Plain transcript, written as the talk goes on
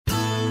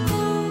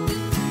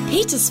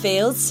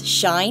Petersfield's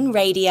Shine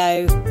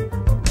Radio.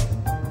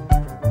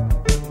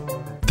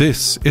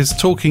 This is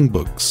Talking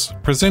Books,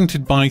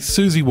 presented by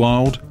Susie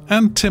Wilde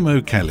and Tim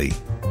O'Kelly.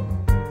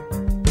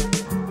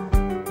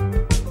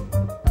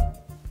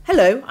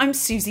 Hello, I'm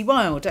Susie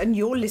Wilde and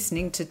you're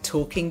listening to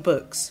Talking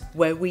Books,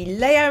 where we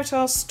lay out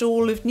our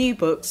stall of new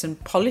books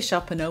and polish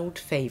up an old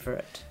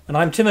favourite. And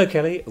I'm Tim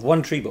O'Kelly of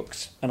One Tree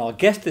Books, and our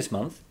guest this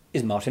month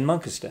is Martin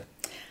Moncaster.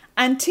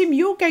 And Tim,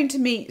 you're going to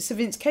meet Sir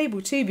Vince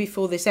Cable too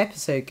before this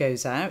episode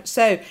goes out.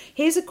 So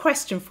here's a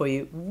question for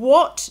you.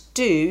 What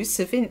do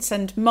Sir Vince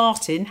and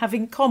Martin have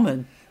in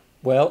common?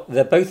 Well,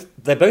 they're both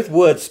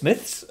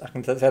wordsmiths, I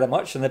can say that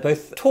much, and they're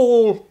both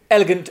tall,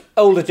 elegant,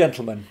 older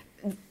gentlemen.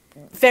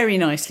 Very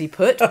nicely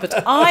put,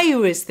 but I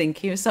was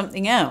thinking of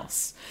something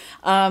else.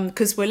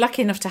 Because we're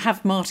lucky enough to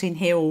have Martin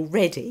here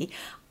already.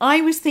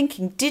 I was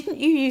thinking, didn't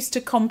you used to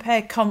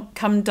compare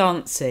Come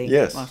Dancing?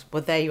 Yes.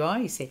 Well, there you are,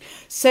 you see.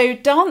 So,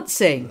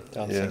 dancing.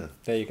 Yeah.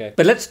 There you go.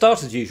 But let's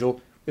start, as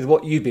usual, with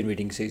what you've been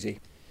reading, Susie.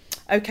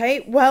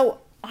 OK, well,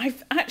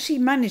 I've actually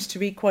managed to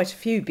read quite a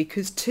few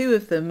because two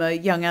of them are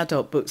young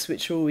adult books,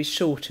 which are always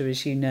shorter,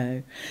 as you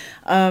know.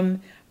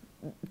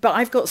 But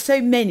I've got so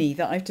many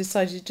that I've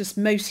decided to just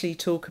mostly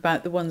talk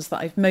about the ones that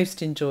I've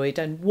most enjoyed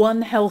and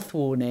one health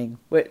warning,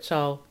 which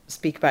I'll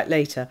speak about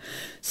later.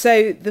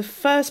 So the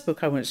first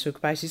book I want to talk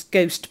about is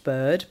Ghost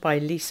Bird by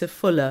Lisa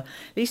Fuller.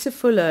 Lisa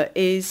Fuller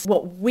is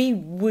what we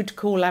would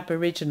call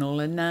Aboriginal,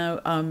 and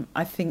now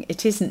I think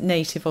it isn't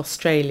native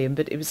Australian,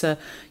 but it was a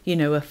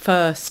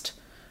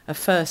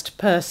first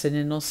person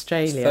in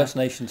Australia. First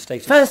Nation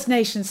status. First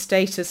Nation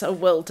status. Oh,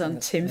 well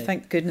done, Tim.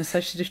 Thank goodness. I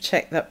should have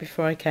checked that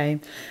before I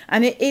came.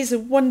 And it is a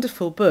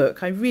wonderful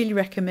book. I really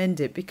recommend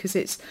it because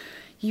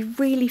you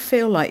really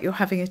feel like you're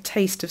having a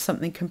taste of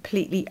something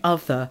completely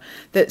other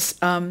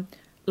that's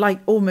like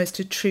almost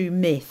a true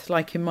myth.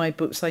 Like in my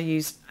books, I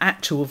use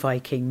actual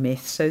Viking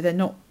myths, so they're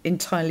not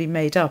entirely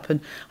made up, and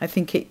I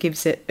think it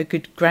gives it a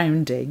good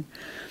grounding.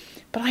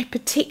 But I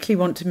particularly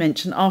want to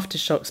mention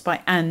Aftershocks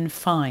by Anne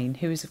Fine,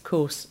 who is, of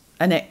course,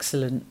 an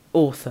excellent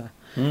author.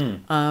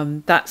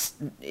 That's,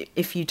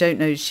 if you don't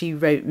know, she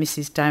wrote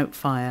Mrs.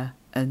 Doubtfire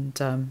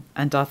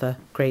and other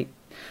great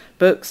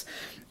books.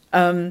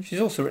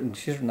 She's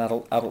written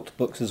adult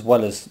books as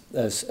well as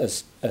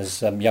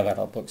young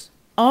adult books.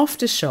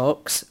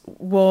 Aftershocks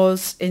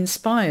was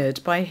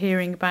inspired by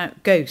hearing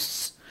about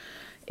ghosts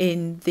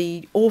in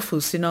the awful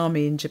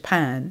tsunami in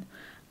Japan.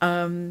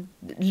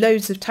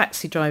 Loads of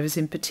taxi drivers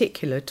in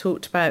particular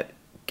talked about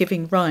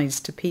giving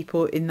rides to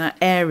people in that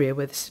area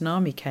where the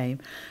tsunami came,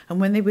 and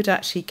when they would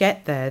actually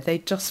get there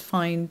they'd just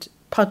find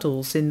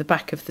puddles in the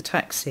back of the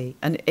taxi,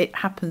 and it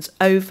happens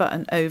over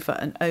and over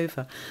and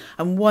over.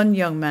 And one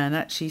young man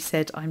actually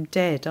said, "I'm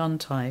dead,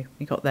 aren't I?" when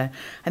we got there,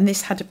 and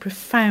this had a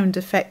profound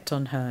effect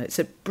on her. It's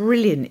a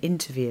brilliant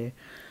interview.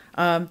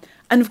 And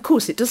of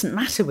course it doesn't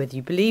matter whether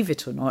you believe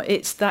it or not,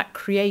 it's that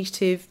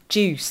creative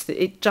juice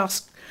that it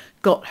just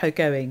got her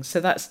going. So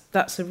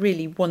that's a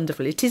really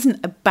wonderful. It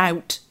isn't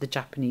about the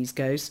Japanese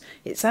ghosts,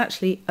 it's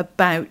actually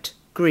about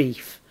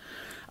grief.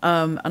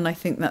 And I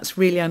think that's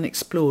really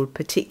unexplored,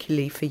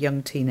 particularly for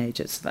young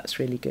teenagers. So that's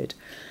really good.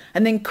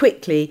 And then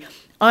quickly,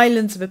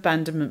 Islands of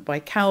Abandonment by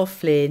Cal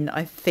Flynn.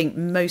 I think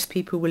most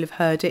people will have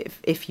heard it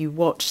if you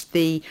watched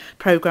the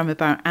programme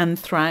about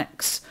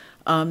anthrax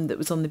that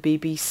was on the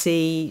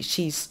BBC.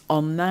 She's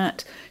on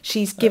that.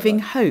 She's giving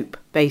hope,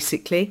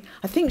 basically.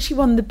 I think she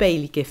won the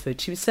Baillie Gifford.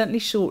 She was certainly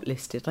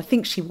shortlisted. I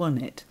think she won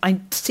it.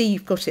 I see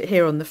you've got it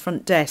here on the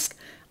front desk.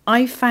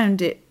 I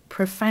found it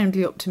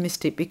profoundly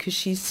optimistic because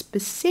she's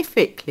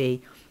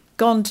specifically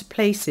gone to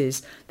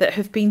places that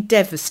have been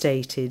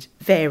devastated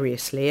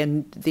variously,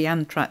 and the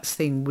anthrax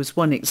thing was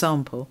one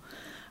example,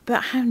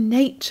 but how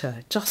nature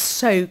just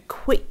so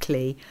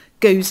quickly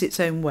goes its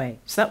own way.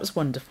 So that was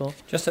wonderful.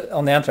 Just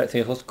on the anthrax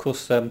thing, of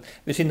course, have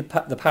you seen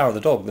The Power of the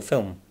Dog, the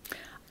film?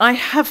 I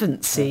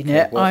haven't seen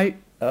it. Well,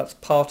 that's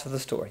part of the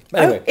story.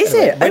 Anyway, is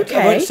it?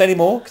 Okay. I won't say any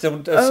more because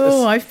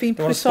I've been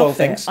put off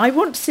it. I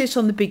want to see it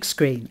on the big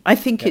screen. I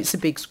think it's a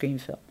big screen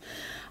film.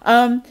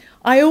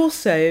 I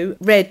also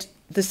read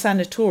The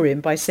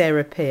Sanatorium by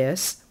Sarah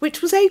Pearce,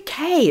 which was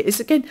okay. It's,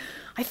 again,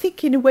 I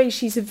think in a way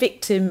she's a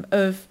victim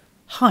of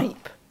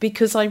hype,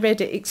 because I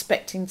read it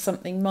expecting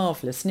something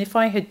marvellous, and if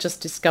I had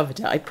just discovered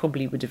it, I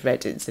probably would have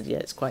read it and said, yeah,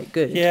 it's quite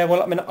good. Yeah,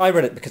 well, I mean, I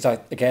read it because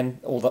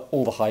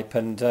all the hype,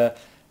 and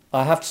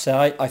I have to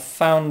say I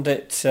found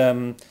it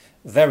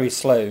very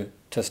slow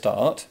to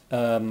start.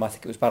 I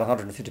think it was about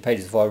 150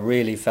 pages before I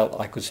really felt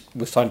I was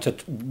starting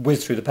to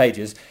whiz through the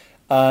pages,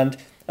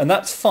 and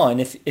that's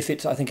fine if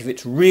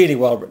it's really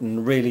well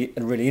written, really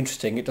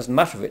interesting. It doesn't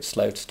matter if it's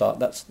slow to start.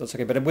 That's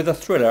okay. But with a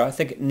thriller, I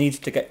think it needs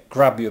to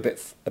grab you a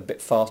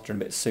bit faster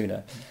and a bit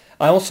sooner.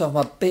 I also am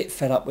a bit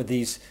fed up with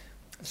these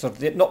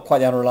sort of not quite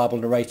the unreliable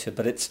narrator,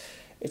 but it's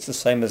the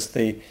same as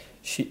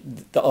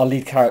our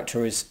lead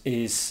character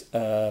is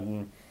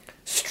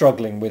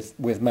struggling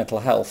with mental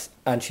health,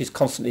 and she's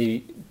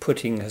constantly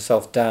putting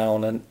herself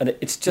down, and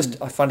it's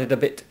just I find it a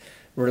bit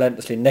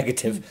relentlessly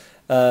negative.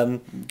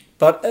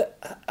 But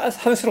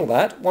having said all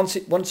that,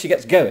 once she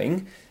gets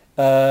going,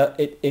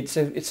 it's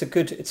a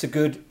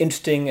good,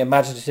 interesting,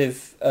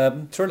 imaginative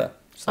thriller.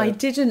 So. I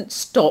didn't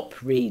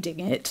stop reading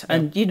it,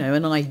 and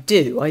and I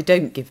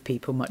don't give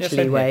people much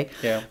leeway.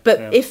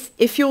 But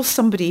if you're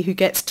somebody who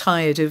gets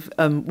tired of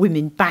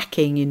women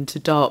backing into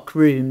dark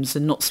rooms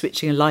and not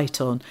switching a light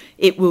on,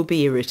 it will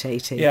be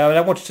irritating. Yeah, I mean,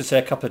 I wanted to say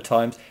a couple of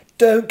times,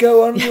 don't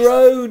go on your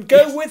own,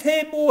 go with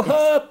him or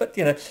her. But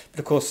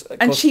of course,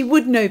 and she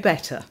would know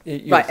better.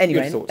 Right,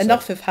 anyway,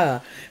 enough of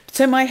her.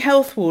 So my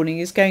health warning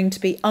is going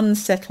to be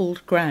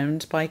Unsettled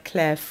Ground by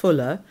Claire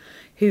Fuller,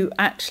 who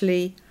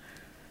actually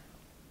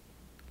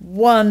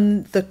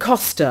won the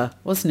Costa,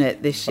 wasn't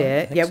it, this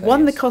year?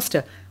 Won the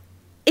Costa.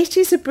 It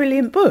is a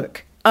brilliant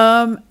book.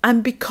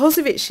 And because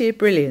of its sheer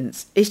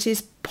brilliance, it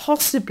is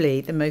possibly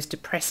the most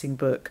depressing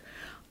book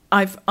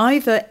I've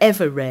either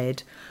ever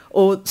read,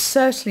 or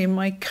certainly in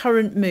my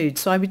current mood.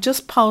 So I would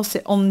just pass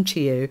it on to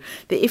you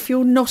that if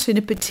you're not in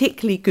a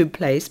particularly good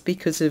place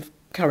because of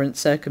current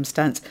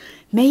circumstance,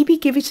 maybe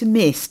give it a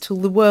miss till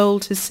the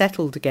world has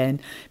settled again,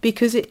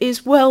 because it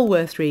is well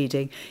worth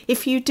reading.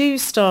 If you do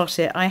start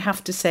it, I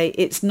have to say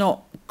it's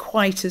not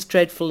quite as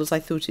dreadful as I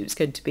thought it was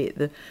going to be at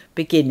the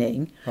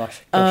beginning.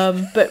 Right.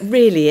 But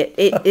really,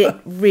 it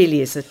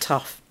really is a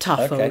tough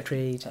old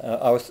read.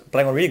 I was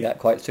planning on reading that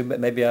quite soon, but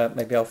maybe I'll.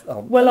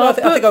 Well, I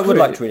think I would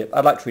like to read it.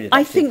 I'd like to read it.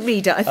 I think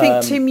read it. I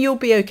think Tim, you'll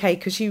be okay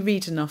because you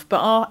read enough.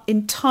 But our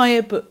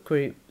entire book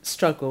group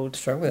struggled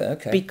with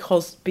it.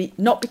 Okay.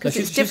 Not because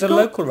it's difficult. She's a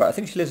local writer. I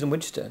think she lives in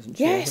Winchester, doesn't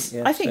she? Yes,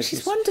 I think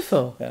she's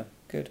wonderful. Yeah,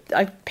 good.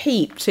 I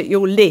peeped at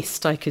your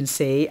list, I can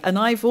see, and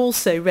I've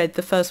also read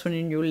the first one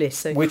in your list.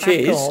 So which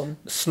is on.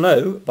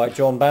 Snow by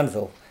John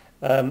Banville.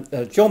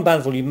 John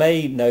Banville, you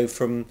may know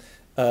from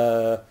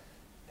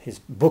his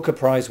Booker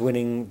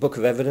Prize-winning Book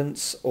of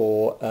Evidence,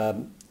 or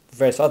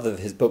various other of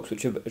his books,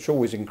 which are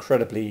always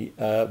incredibly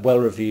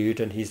well-reviewed,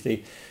 and he's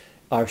the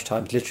Irish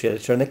Times literary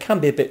editor, and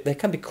they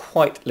can be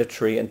quite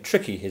literary and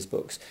tricky, his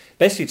books.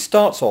 Basically, it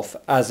starts off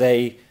as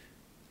a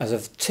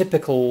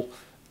typical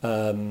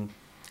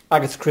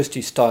Agatha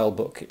Christie style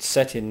book. It's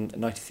set in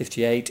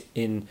 1958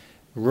 in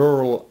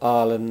rural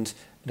Ireland,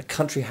 in a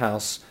country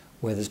house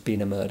where there's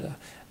been a murder,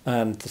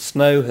 and the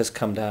snow has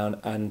come down,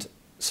 and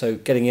so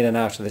getting in and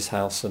out of this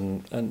house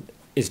and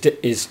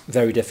is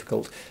very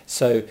difficult.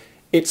 So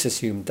it's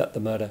assumed that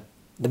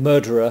the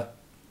murderer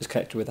is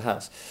connected with the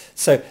house.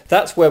 So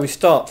that's where we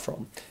start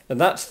from,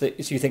 and so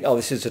you think, oh,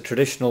 this is a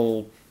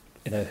traditional,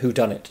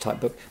 whodunit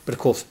type book, but of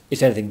course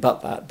it's anything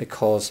but that,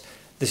 because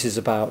this is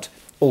about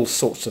all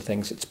sorts of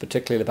things. It's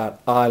particularly about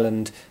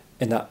Ireland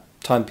in that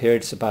time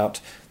period. It's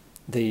about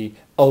the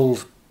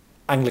old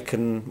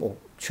Anglican or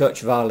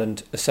Church of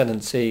Ireland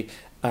ascendancy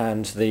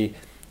and the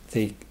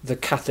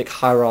Catholic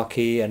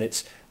hierarchy, and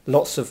there's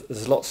lots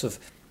of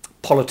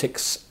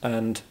politics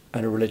and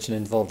a religion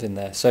involved in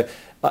there. So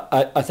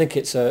I think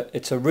it's a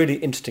really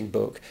interesting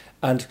book,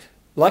 and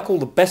like all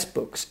the best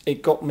books,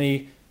 it got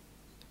me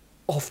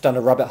off down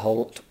a rabbit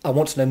hole. I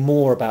want to know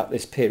more about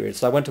this period,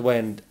 so I went away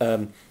and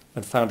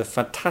found a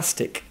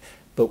fantastic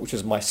book, which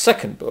is my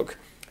second book,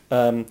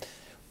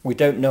 We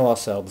Don't Know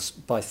Ourselves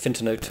by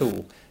Fintan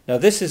O'Toole. Now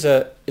this is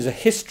a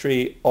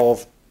history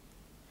of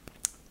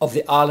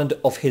the Ireland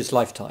of his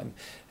lifetime.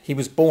 He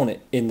was born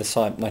in the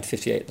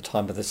 1958, at the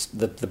time of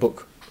the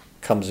book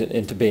comes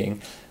into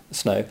being,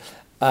 Snow,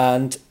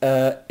 and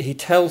he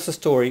tells the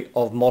story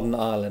of modern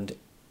Ireland,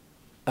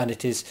 and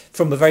it is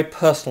from a very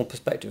personal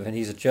perspective. And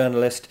he's a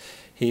journalist.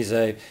 He's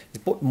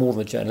more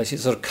than a journalist. He's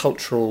a sort of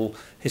cultural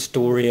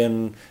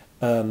historian,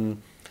 a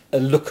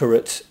looker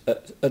at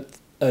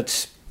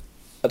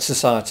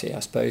society, I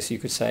suppose you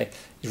could say.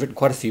 He's written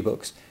quite a few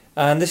books,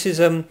 and this is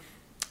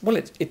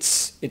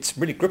it's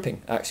really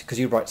gripping, actually, because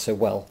you write so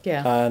well.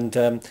 Yeah.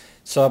 And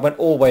so I went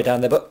all the way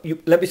down there. But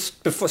let me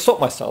stop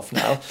myself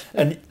now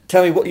and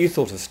tell me what you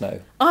thought of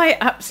Snow. I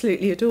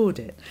absolutely adored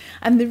it.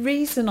 And the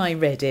reason I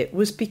read it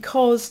was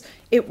because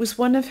it was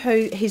one of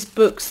his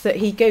books that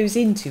he goes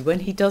into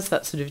when he does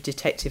that sort of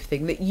detective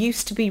thing that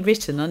used to be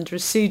written under a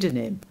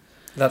pseudonym.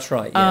 That's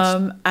right,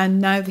 yes.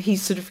 And now that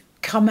he's sort of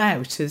come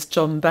out as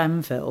John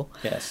Banville.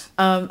 Yes.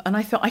 And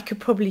I thought I could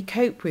probably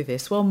cope with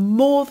this. Well,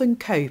 more than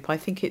cope, I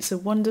think it's a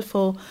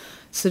wonderful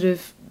sort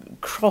of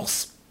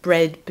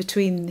crossbred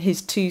between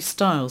his two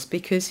styles,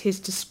 because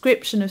his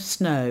description of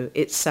snow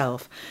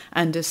itself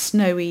and a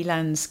snowy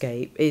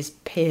landscape is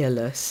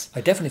peerless.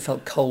 I definitely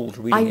felt cold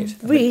reading it.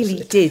 I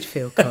really did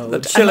feel cold. The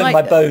chill in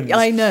my bones.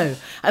 I know.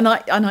 And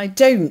I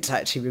don't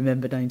actually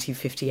remember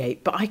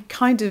 1958, but I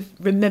kind of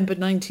remember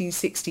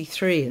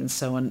 1963 and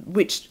so on,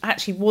 which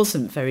actually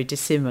wasn't very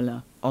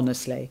dissimilar,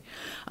 honestly.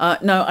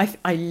 No,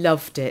 I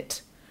loved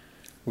it.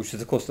 Which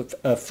is, of course, the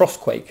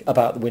Frostquake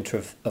about the winter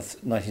of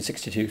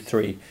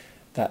 1962-3.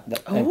 That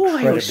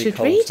incredibly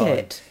cold time.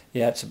 It.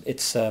 Yeah,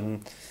 it's a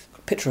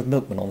picture of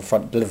milkman on the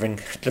front delivering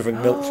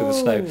milk through the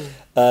snow.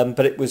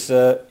 But it was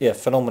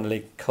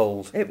phenomenally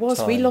cold. It was.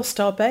 Time. We lost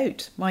our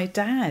boat. My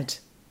dad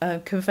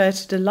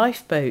converted a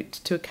lifeboat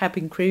to a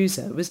cabin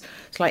cruiser. It was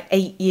like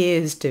 8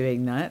 years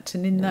doing that,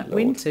 and in that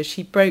winter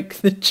she broke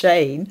the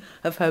chain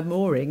of her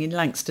mooring in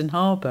Langston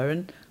Harbour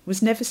and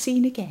was never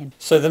seen again.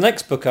 So the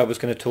next book I was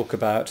going to talk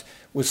about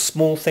was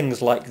Small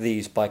Things Like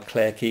These by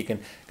Claire Keegan,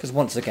 because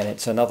once again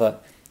it's another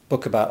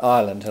book about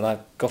Ireland, and I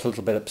got a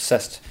little bit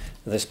obsessed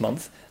this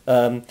month.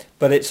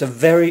 But it's a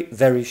very,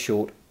 very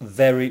short,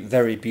 very,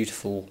 very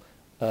beautiful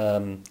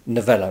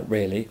novella,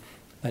 really.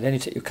 It'd only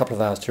take you a couple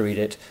of hours to read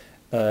it.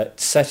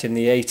 It's set in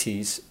the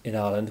 80s in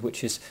Ireland,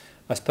 which is,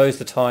 I suppose,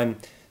 the time...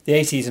 The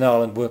 80s in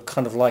Ireland were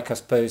kind of like, I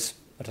suppose,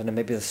 I don't know,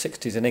 maybe the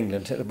 60s in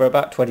England. We're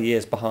about 20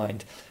 years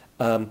behind,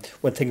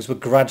 when things were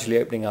gradually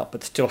opening up,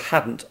 but still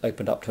hadn't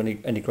opened up to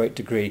any great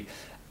degree.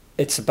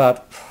 It's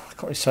about... I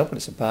can't really say what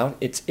it's about.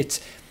 It's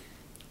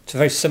a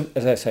very,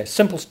 as I say,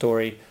 simple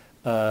story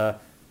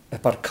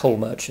about a coal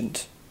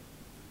merchant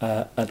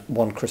at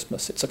one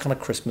Christmas. It's a kind of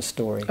Christmas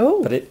story,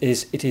 but it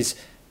is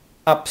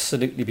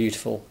absolutely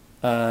beautiful,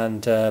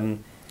 and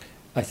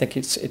I think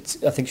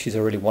I think she's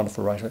a really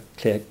wonderful writer,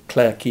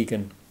 Claire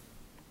Keegan.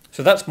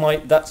 So those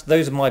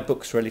are my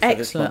books really for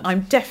this month. Excellent.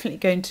 I'm definitely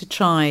going to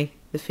try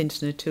the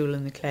Fintan O'Toole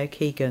and the Claire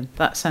Keegan.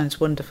 That sounds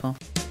wonderful.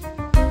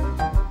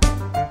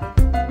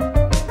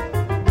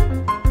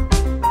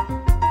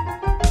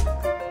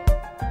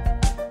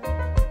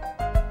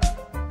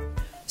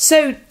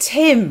 So,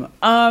 Tim,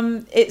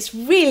 it's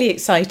really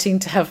exciting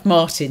to have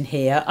Martin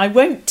here. I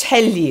won't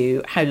tell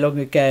you how long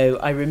ago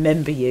I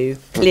remember you,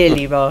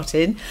 clearly,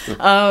 Martin,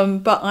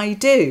 but I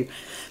do.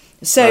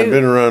 So I've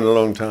been around a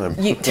long time.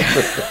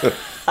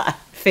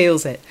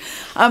 Feels it.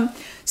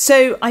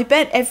 So I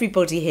bet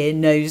everybody here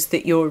knows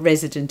that you're a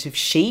resident of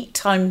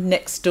Sheet. I'm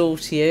next door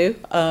to you.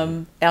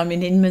 I'm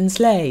in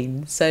Inman's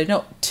Lane, so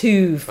not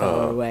too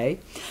far away.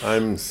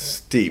 I'm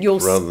Steep You're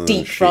rather Steep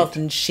than Sheet. rather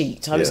than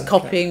Sheet. I was Yeah.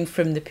 copying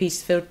from the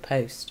Peacefield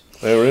Post.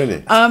 Oh,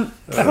 really?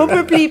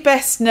 Probably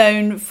best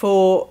known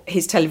for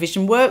his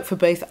television work for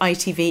both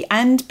ITV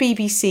and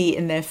BBC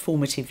in their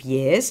formative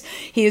years.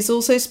 He has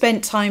also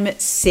spent time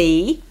at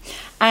sea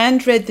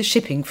and read the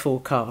shipping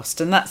forecast,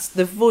 and that's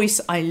the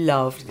voice I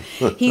loved.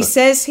 He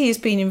says he has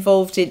been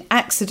involved in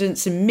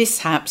accidents and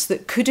mishaps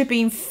that could have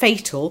been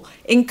fatal,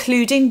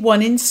 including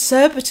one in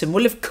Surbiton.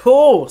 Well, of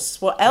course.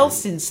 What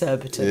else in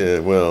Surbiton? Yeah,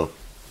 well,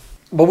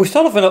 we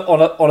start off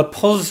on a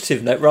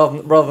positive note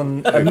rather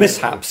than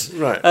mishaps.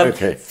 Right,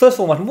 okay. First of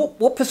all, Martin,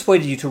 what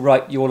persuaded you to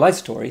write your life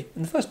story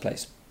in the first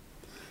place?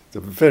 it's a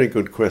very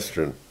good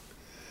question.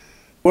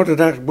 What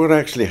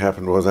actually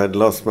happened was I'd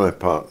lost my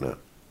partner.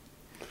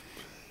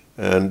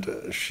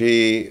 And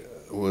she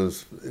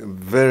was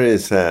very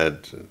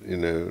sad,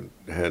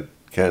 had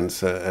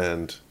cancer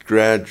and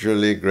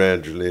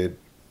gradually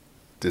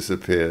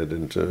disappeared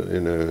into,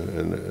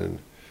 and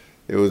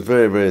it was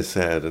very, very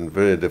sad and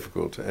very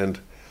difficult. And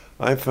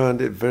I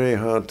found it very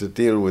hard to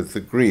deal with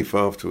the grief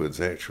afterwards,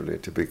 actually,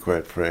 to be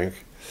quite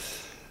frank.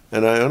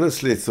 And I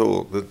honestly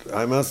thought that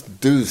I must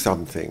do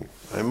something.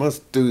 I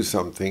must do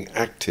something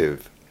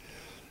active.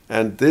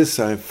 And this,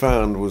 I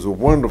found, was a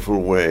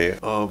wonderful way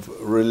of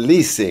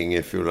releasing,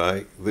 if you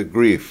like, the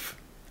grief,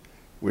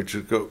 which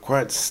had got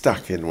quite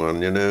stuck in one,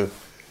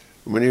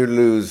 When you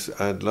lose,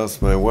 I'd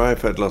lost my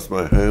wife, I'd lost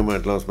my home,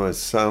 I'd lost my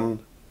son,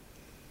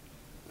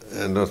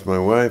 and lost my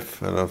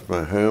wife, I lost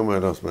my home, I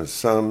lost my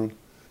son.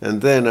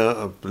 And then,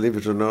 believe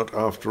it or not,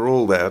 after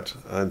all that,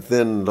 I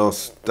then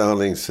lost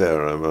darling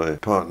Sarah, my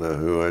partner,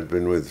 who I'd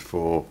been with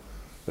for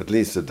at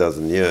least a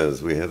dozen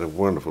years. We had a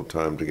wonderful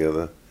time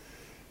together.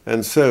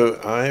 And so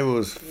I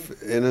was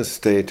in a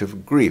state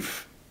of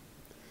grief,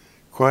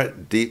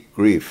 quite deep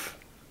grief,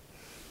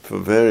 for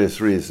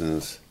various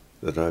reasons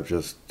that I've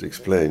just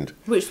explained.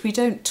 Which we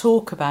don't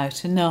talk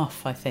about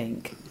enough, I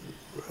think.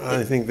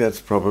 I think that's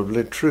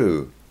probably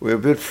true. We're a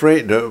bit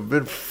afraid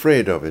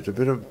of it, a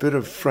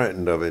bit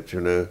frightened of it,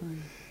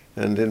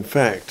 And in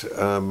fact,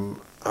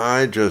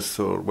 I just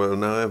thought, well,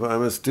 now I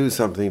must do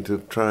something to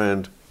try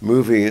and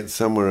moving it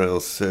somewhere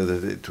else so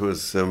that it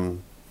was...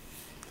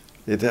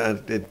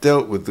 It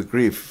dealt with the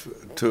grief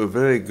to a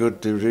very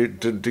good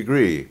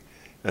degree,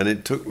 and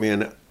it took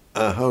me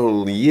a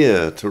whole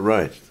year to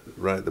write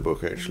the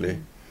book, actually.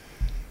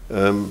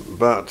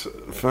 But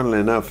funnily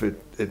enough,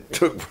 it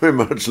took very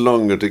much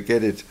longer to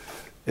get it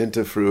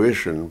into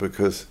fruition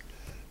because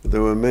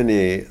there were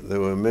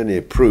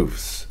many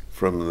proofs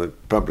from the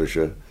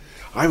publisher.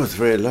 I was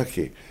very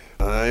lucky.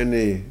 I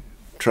only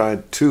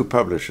tried 2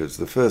 publishers.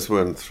 The first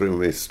one threw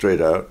me straight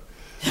out,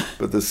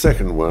 but the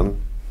second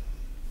one.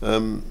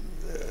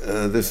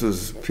 This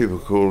was people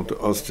called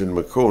Austin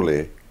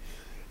Macaulay,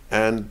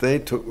 and they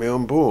took me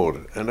on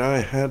board, and I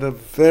had a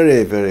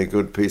very, very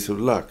good piece of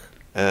luck.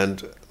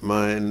 And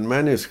my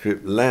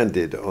manuscript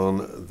landed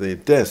on the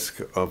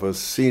desk of a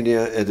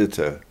senior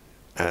editor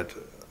at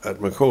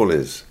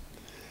Macaulay's.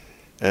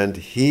 And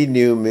he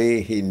knew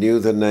me, he knew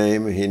the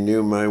name, he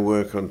knew my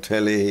work on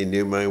telly, he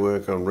knew my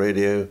work on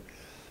radio,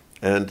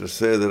 and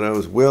so that I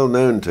was well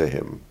known to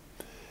him.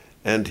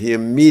 And he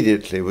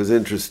immediately was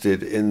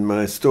interested in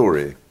my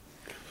story,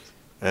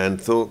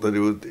 and thought that it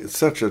was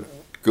such a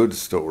good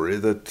story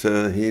that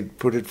he'd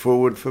put it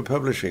forward for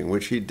publishing,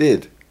 which he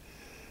did.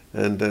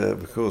 And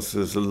of course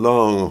there's a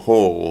long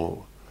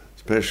haul,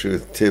 especially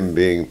with Tim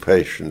being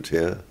patient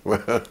here.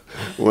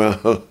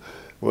 Well,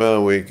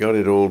 Well, we got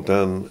it all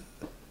done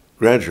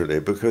gradually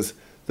because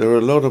there were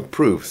a lot of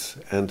proofs,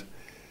 and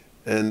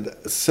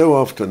so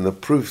often the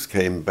proofs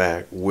came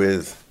back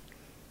with,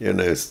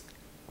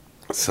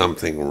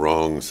 something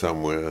wrong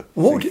somewhere.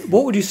 What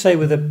would you say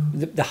were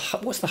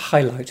what's the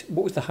highlight?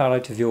 What was the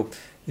highlight of your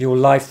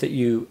life that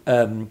you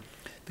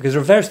because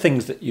there are various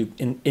things that you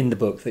in the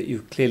book that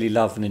you clearly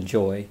love and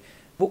enjoy.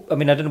 I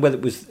mean, I don't know whether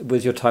it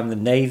was your time in the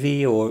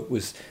Navy, or it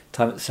was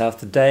time at South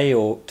Today,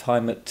 or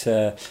time at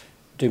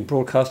doing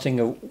broadcasting,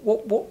 or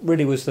what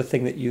really was the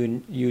thing that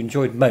you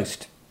enjoyed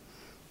most?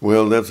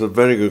 Well, that's a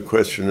very good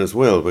question as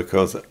well,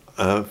 because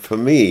for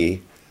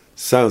me,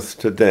 South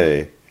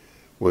Today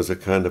was a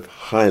kind of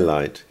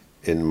highlight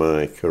in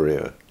my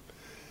career.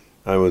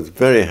 I was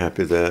very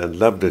happy there and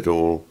loved it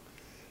all,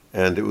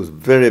 and it was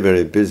very,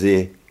 very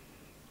busy,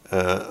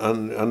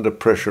 under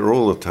pressure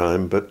all the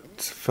time,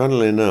 but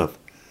funnily enough,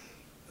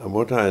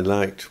 what I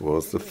liked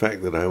was the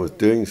fact that I was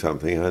doing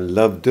something I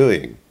loved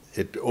doing.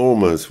 It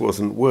almost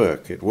wasn't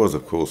work. It was,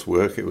 of course,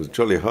 work. It was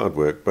jolly hard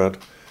work, but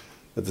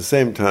at the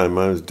same time,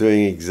 I was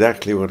doing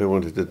exactly what I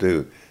wanted to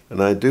do. And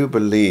I do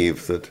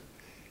believe that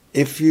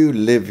if you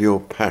live your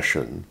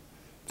passion,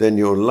 then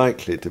you're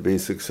likely to be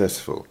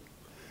successful.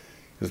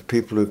 Because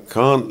people who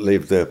can't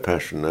live their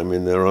passion, I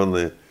mean, they're on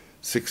the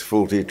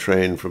 6:40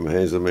 train from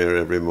Haslemere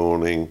every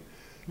morning,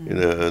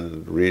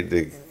 and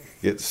they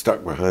get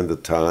stuck behind the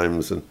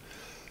Times, and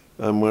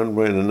one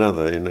way and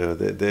another,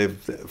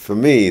 for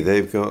me,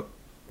 they've got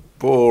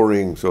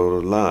boring sort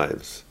of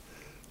lives.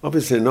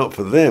 Obviously not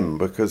for them,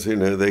 because,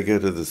 they go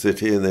to the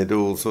city and they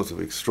do all sorts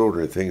of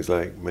extraordinary things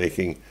like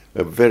making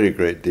a very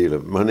great deal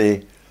of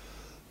money.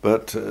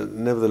 But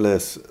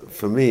nevertheless,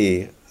 for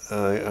me,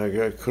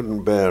 I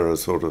couldn't bear a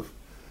sort of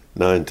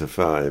 9 to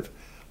 5.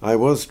 I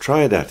was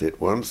tried at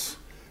it once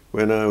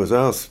when I was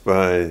asked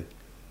by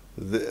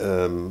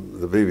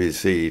the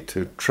BBC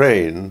to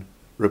train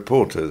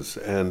reporters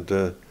and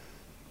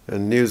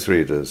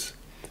newsreaders,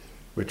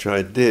 which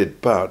I did,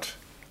 but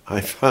I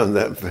found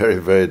that very,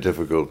 very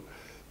difficult,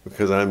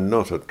 because I'm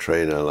not a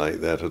trainer like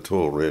that at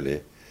all,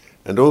 really.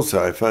 And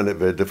also I found it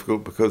very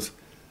difficult because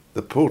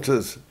the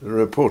reporters,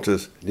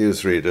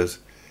 newsreaders,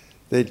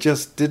 they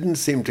just didn't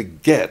seem to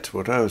get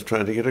what I was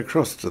trying to get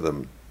across to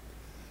them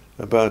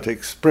about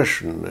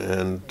expression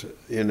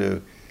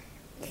and,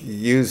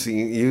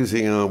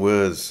 using our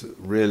words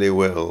really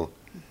well.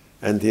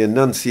 And the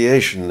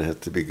enunciation had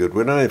to be good.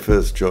 When I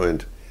first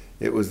joined,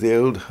 it was the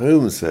old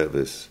Home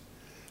Service.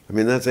 I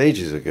mean, that's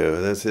ages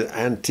ago. That's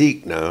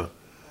antique now.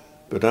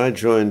 But I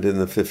joined in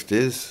the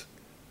 50s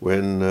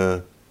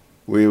when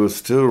we were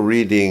still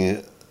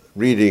reading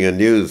a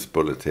news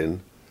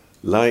bulletin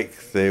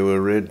like they were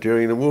read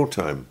during the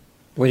wartime.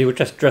 Well, you were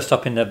just dressed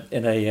up in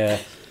a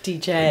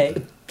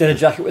DJ dinner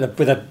jacket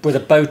with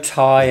a bow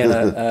tie and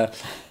a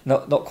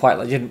not quite.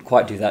 You didn't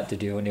quite do that,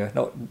 did you? When you were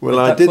not. Well,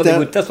 I did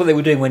that. That's what they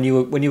were doing when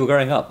you were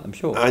growing up, I'm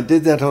sure. I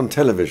did that on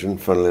television,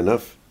 funnily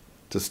enough,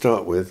 to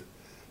start with.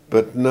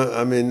 But no,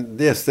 I mean,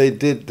 yes, they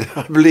did.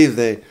 I believe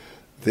in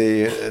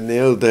the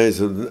old days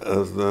of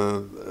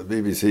the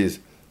BBC's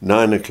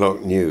 9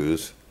 o'clock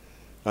news,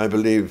 I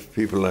believe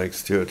people like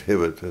Stuart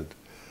Hibbert,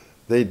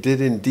 they did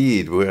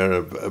indeed wear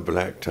a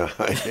black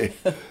tie.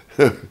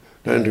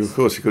 And of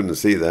course you couldn't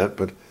see that,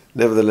 but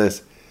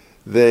nevertheless,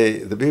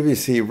 the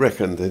BBC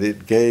reckoned that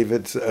it gave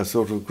it a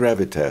sort of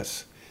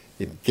gravitas.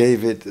 It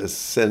gave it a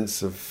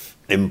sense of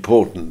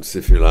importance,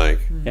 if you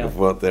like, of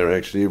what they're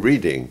actually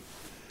reading.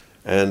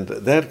 And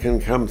that can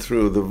come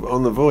through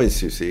on the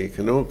voice, you see. It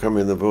can all come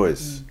in the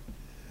voice.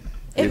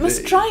 It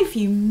must drive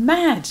you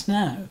mad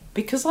now,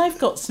 because I've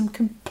got some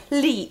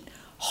complete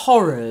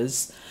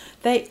horrors.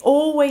 They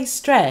always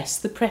stress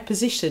the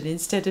preposition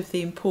instead of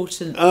the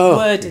important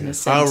word in a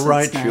sentence. How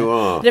right now. you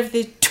are. And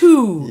everything,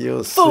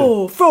 to,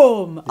 for,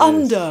 from, yes.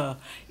 Under,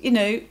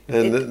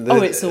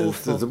 it's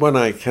awful. The one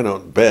I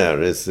cannot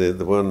bear is the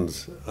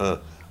ones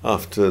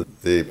after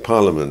the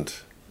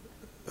Parliament,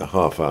 a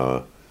half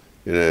hour,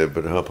 but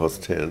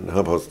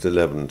 10:30,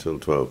 11:30 till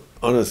 12.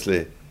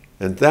 Honestly,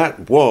 and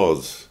that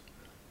was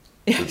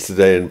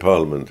today in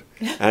Parliament.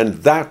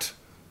 And that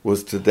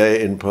was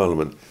today in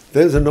Parliament.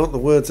 Those are not the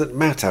words that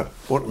matter.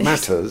 What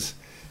matters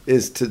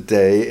is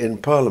today in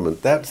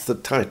Parliament. That's the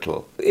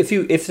title.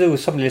 If there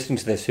was somebody listening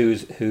to this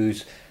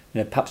who's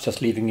perhaps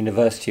just leaving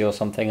university or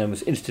something and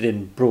was interested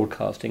in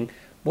broadcasting,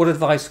 what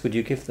advice would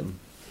you give them?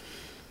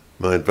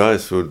 My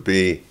advice would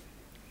be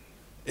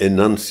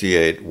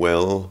enunciate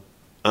well,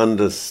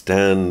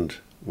 understand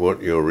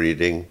what you're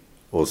reading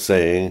or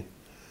saying,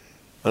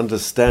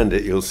 understand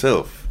it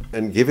yourself,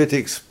 and give it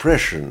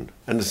expression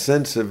and a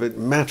sense of it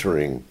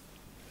mattering.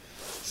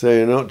 So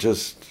you're not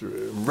just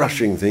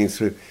rushing things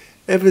through.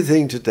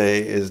 Everything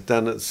today is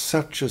done at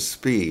such a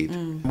speed.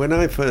 When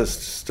I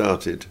first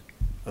started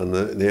on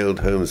the old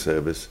Home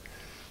Service,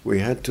 we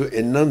had to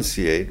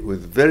enunciate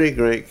with very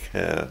great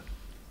care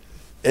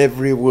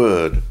every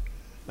word.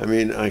 I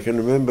mean, I can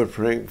remember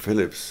Frank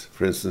Phillips,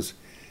 for instance,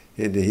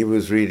 he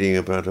was reading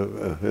about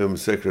a Home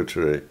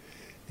Secretary.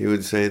 He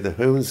would say, the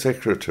Home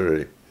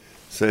Secretary.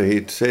 So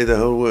he'd say the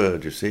whole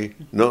word, you see.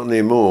 Not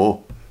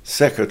anymore.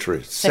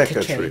 Secretary.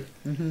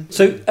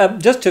 So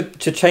just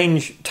to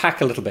change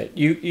tack a little bit,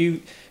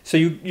 you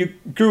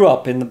grew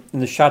up in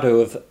the shadow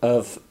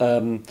of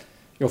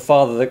your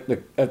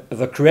father,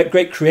 of a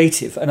great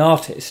creative, an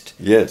artist.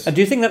 Yes. And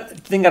do you think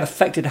that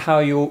affected how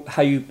your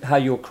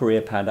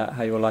career panned out,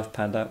 how your life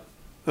panned out?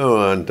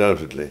 Oh,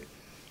 undoubtedly,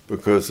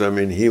 because I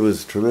mean he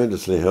was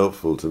tremendously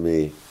helpful to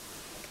me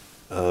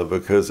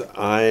because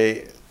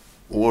I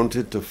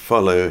wanted to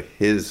follow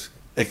his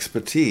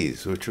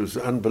expertise, which was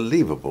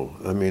unbelievable.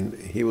 I mean,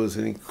 he was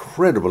an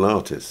incredible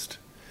artist,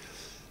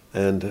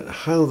 and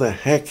how the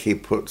heck he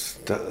puts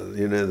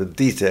the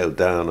detail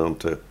down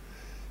onto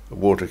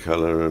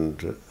watercolor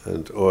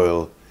and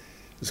oil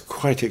is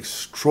quite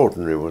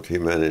extraordinary what he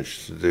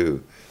managed to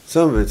do.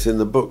 Some of it's in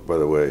the book, by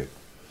the way.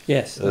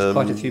 Yes, there's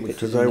quite a few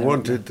pictures.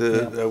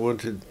 Because I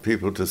wanted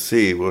people to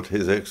see what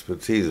his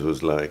expertise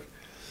was like.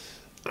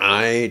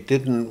 I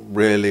didn't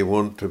really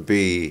want to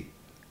be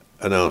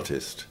an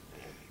artist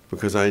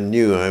because I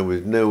knew I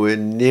was nowhere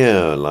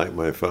near like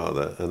my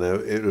father, and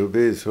it would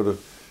be sort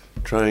of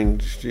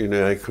trying.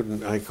 I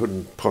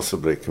couldn't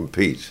possibly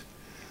compete.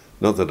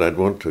 Not that I'd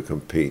want to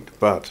compete,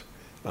 but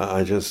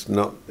I just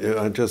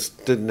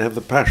didn't have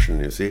the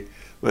passion. You see,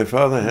 my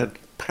father had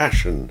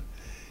passion.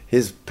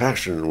 His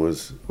passion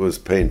was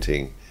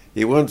painting.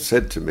 He once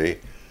said to me,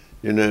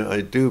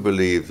 I do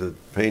believe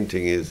that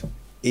painting is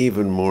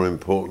even more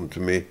important to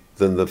me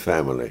than the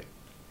family.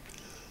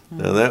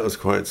 Now that was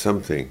quite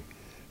something.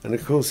 And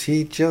of course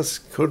he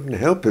just couldn't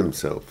help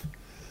himself.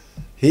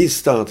 He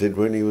started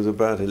when he was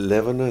about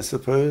 11, I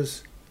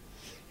suppose.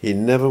 He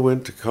never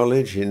went to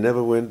college, he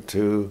never went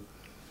to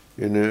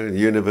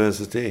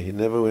university, he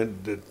never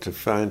went to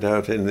find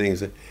out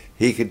anything.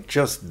 He could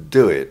just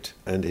do it,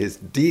 and his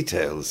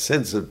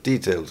sense of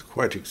detail is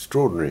quite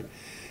extraordinary.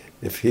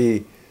 If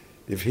he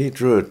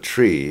drew a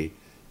tree,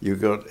 you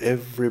got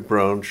every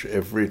branch,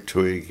 every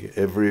twig,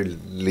 every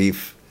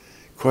leaf.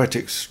 Quite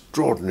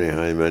extraordinary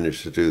how he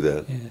managed to do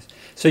that. Yes.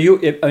 So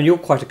you're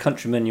quite a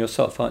countryman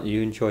yourself, aren't you?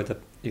 You enjoy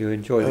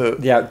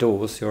the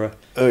outdoors.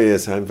 Oh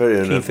yes, I'm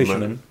very keen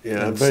fisherman.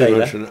 I'm very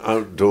much an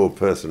outdoor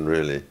person,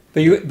 really.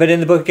 But in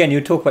the book again,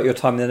 you talk about your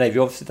time in the Navy.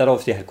 That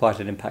obviously had quite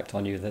an impact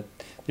on you.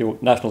 Your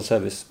national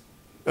service.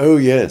 Oh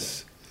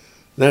yes,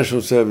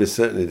 national service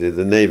certainly did.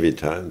 The Navy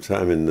time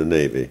in the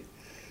Navy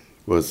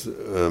was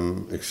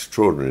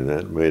extraordinary.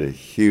 That made a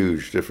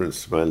huge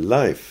difference to my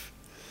life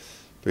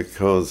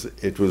because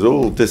it was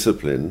all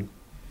discipline,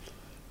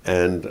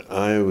 and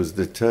I was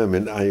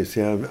determined.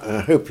 I'm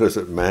hopeless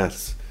at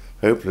maths,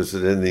 hopeless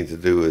at anything to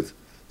do with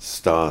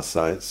star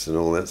sights and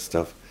all that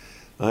stuff.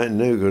 I'm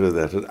no good at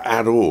that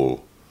at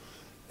all.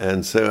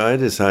 And so I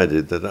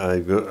decided that I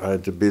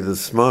had to be the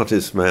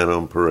smartest man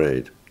on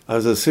parade. I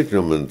was a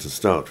signalman to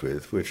start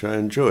with, which I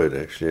enjoyed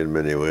actually in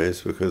many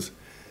ways because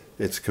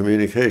it's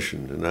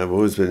communication, and I've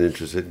always been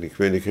interested in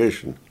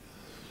communication.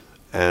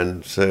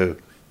 And so,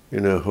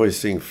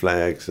 hoisting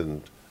flags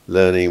and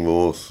learning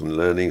Morse and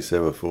learning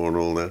semaphore and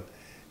all that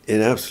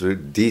in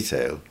absolute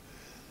detail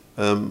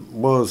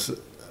was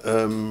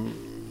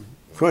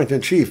quite an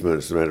achievement,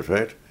 as a matter of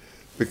fact,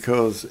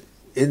 because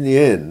in the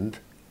end,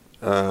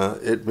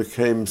 it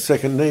became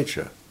second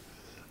nature.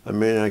 I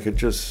mean, I could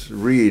just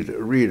read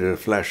a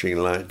flashing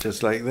light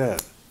just like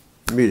that,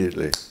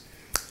 immediately.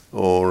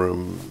 Or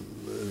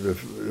the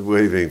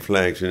waving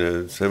flags,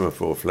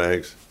 semaphore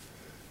flags.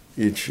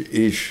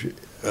 Each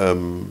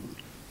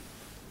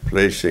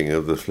placing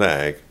of the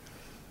flag,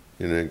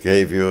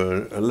 gave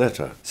you a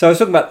letter. So I was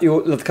talking about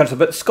the country,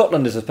 but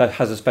Scotland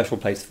has a special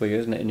place for you,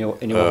 isn't it, in your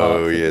heart?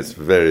 Oh yes,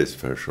 very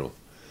special.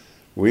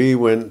 We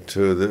went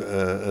to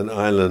an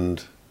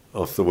island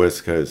off the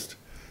west coast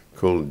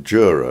called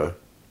Jura,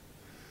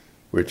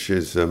 which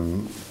is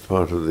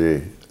part of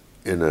the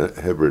Inner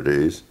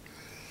Hebrides,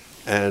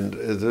 and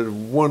it's a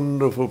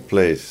wonderful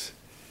place.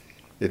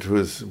 It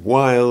was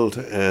wild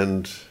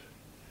and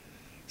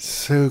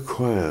so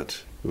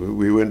quiet.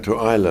 We went to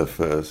Islay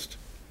first,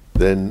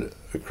 then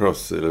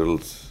across the little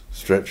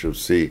stretch of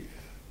sea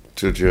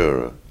to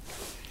Jura,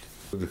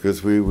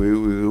 because we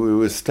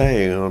were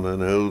staying on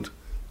an old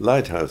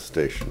lighthouse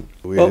station.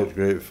 We had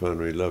great fun.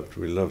 We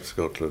loved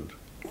Scotland.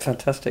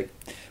 Fantastic.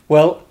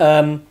 Well,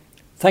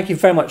 thank you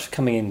very much for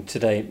coming in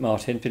today,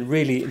 Martin. It's been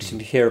really interesting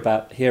to hear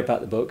about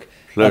the book.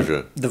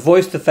 Pleasure. The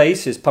Voice to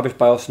Face is published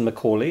by Austin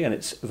Macaulay, and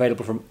it's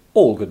available from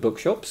all good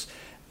bookshops.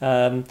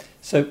 So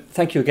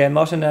thank you again,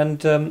 Martin,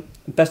 and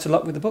best of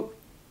luck with the book.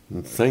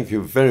 Thank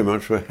you very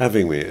much for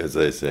having me, as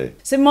they say.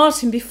 So,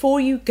 Martin, before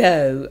you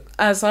go,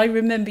 as I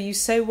remember you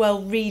so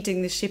well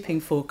reading the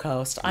shipping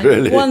forecast,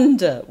 I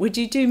wonder, would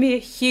you do me a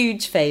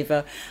huge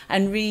favour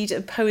and read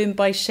a poem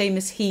by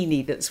Seamus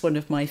Heaney that's one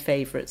of my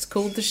favourites,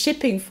 called The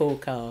Shipping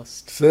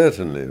Forecast?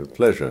 Certainly, with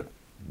pleasure.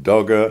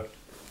 Dogger,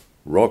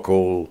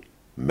 Rockall,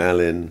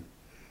 Malin,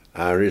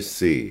 Irish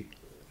Sea.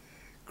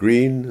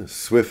 Green,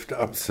 swift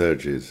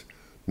upsurges,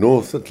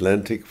 North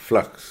Atlantic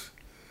flux,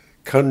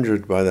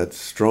 conjured by that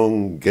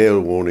strong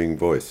gale-warning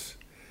voice,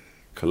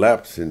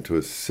 collapse into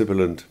a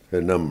sibilant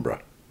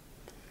penumbra.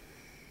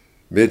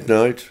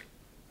 Midnight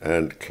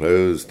and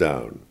close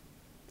down.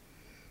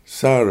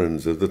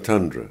 Sirens of the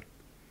tundra,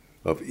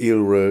 of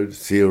Eel Road,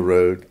 Seal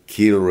Road,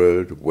 Keel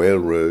Road, Whale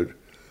Road,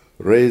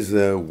 raise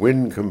their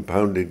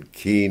wind-compounded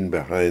keen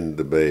behind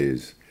the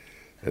bays,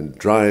 and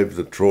drive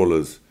the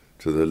trawlers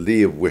to the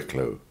lee of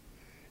Wicklow,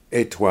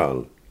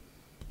 Étoile,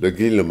 Le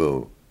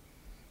Guillemot,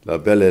 La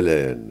Belle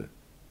Hélène.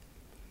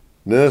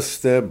 Nurse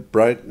their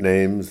bright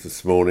names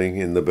this morning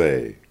in the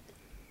bay,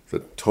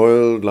 that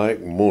toiled like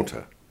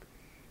mortar.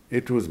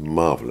 It was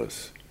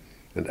marvellous,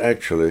 and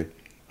actually,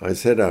 I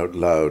said out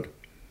loud,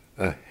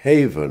 a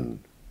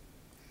haven,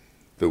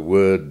 the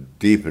word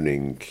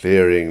deepening,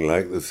 clearing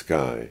like the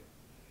sky.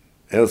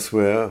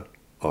 Elsewhere,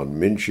 on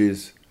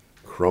Minches,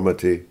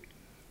 Cromarty,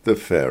 the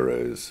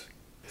Faroes.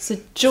 It's a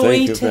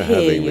joy Thank you to for hear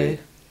having you. me.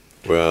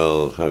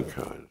 Well, how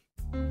kind.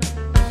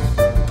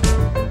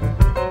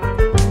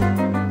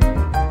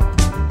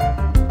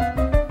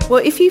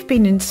 Well, if you've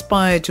been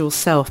inspired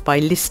yourself by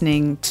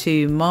listening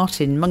to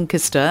Martin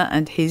Muncaster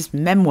and his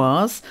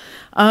memoirs,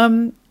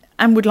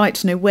 and would like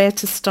to know where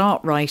to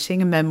start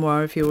writing a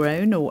memoir of your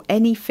own, or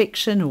any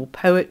fiction or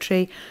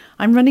poetry,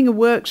 I'm running a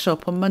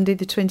workshop on Monday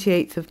the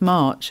 28th of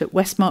March at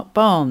Westmark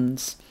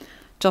Barnes,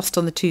 just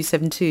on the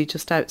 272,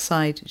 just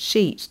outside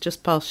Sheet,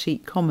 just past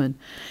Sheet Common.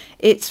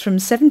 It's from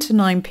 7 to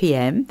 9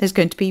 p.m. There's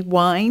going to be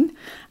wine,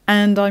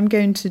 and I'm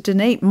going to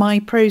donate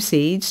my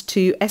proceeds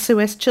to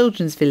SOS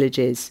Children's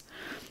Villages.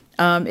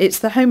 It's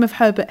the home of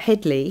Herbert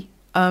Headley,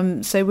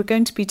 so we're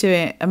going to be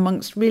doing it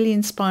amongst really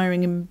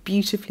inspiring and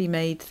beautifully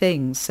made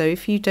things. So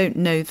if you don't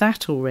know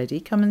that already,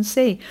 come and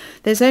see.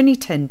 There's only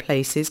 10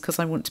 places because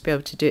I want to be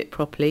able to do it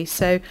properly.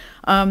 So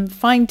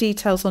find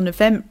details on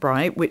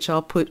Eventbrite, which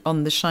I'll put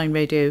on the Shine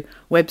Radio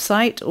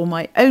website or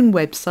my own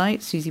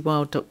website,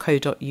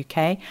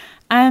 susiewild.co.uk,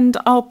 and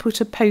I'll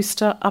put a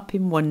poster up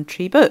in One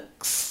Tree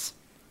Books.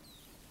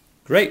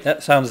 Great,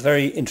 that sounds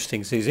very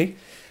interesting, Susie.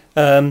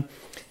 So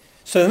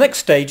the next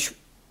stage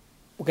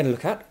we're going to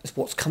look at is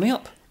what's coming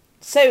up.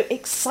 So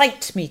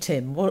excite me,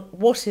 Tim.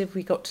 What have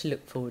we got to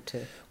look forward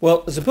to?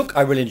 Well, there's a book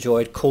I really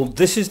enjoyed called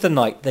This Is the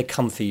Night They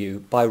Come For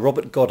You by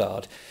Robert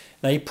Goddard.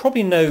 Now, you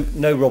probably know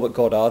Robert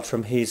Goddard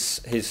from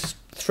his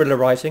thriller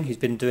writing. He's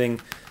been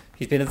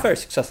a very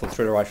successful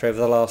thriller writer over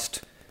the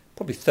last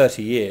probably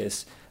 30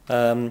 years.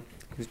 He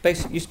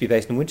used to be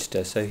based in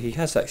Winchester, so he's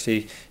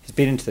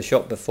been into the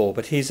shop before,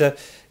 but he's a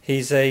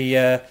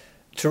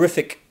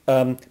terrific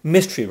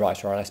mystery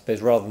writer, I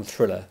suppose, rather than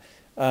thriller.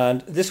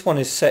 And this one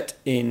is set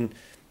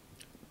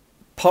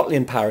partly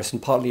in Paris and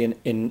partly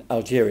in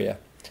Algeria.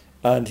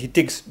 And he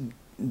digs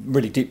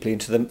really deeply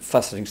into the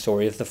fascinating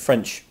story of the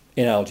French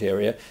in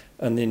Algeria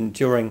and the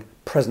enduring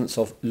presence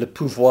of le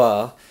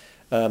pouvoir,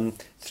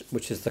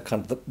 which is the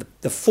kind of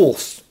the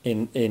force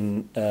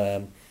in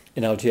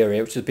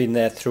Algeria, which has been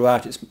there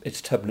throughout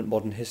its turbulent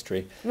modern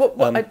history.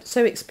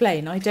 So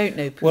explain. I don't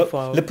know pouvoir.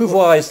 Well, le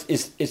pouvoir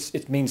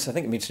it means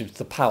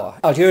the power.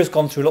 Algeria has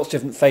gone through lots of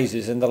different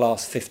phases in the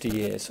last 50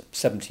 years,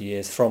 70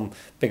 years, from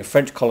being a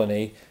French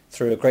colony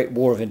through a great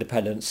war of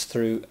independence,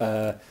 through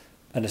an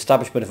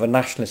establishment of a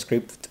nationalist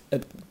group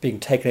being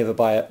taken over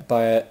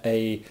by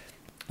a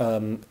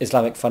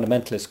Islamic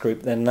fundamentalist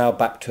group, then now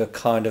back to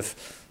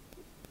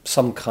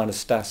some kind of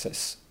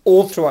stasis.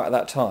 All throughout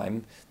that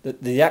time,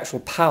 the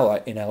actual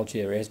power in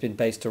Algeria has been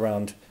based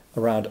around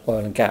oil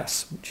and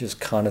gas, which is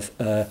kind of,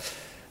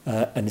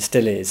 and it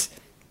still is.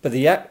 But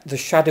the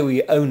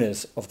shadowy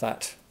owners of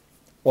that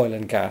oil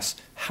and gas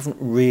haven't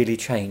really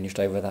changed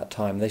over that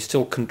time. They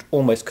still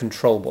almost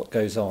control what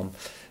goes on.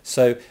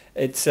 So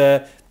it's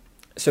the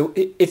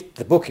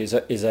book is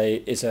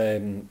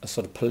a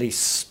sort of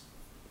police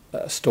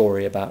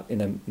story about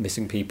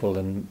missing people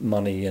and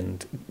money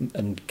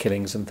and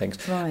killings and things.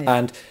 Right.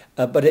 And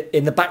but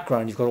in the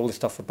background you've got all this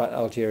stuff about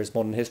Algeria's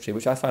modern history,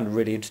 which I found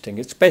really interesting.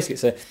 It's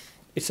basically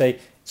it's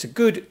a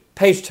good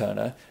page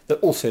turner that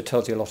also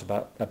tells you a lot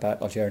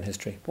about Algerian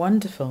history.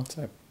 Wonderful.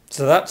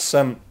 So that's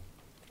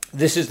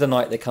This Is the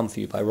Night They Come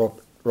For You by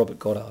Robert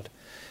Goddard.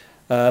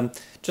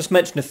 Just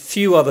mention a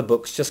few other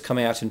books just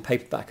coming out in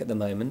paperback at the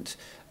moment.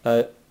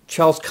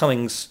 Charles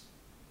Cummings'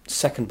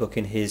 second book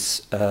in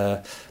his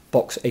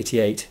Box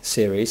 88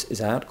 series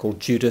is out, called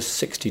Judas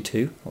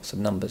 62. Lots of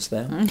numbers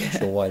there. I'm not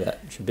sure why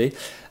that should be.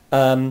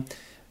 The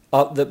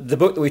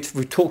book that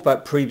we talked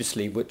about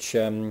previously, which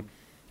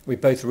we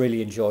both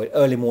really enjoyed,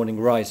 Early Morning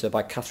Riser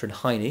by Catherine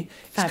Heine.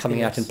 It's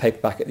coming out in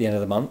paperback at the end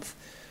of the month.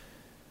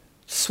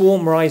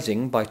 Swarm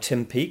Rising by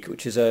Tim Peake,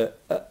 which is a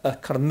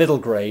kind of middle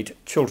grade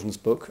children's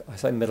book. I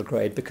say middle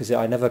grade because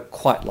I never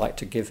quite like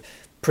to give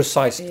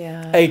precise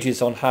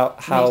ages on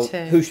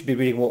who should be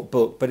reading what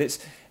book, but it's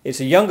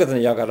a younger than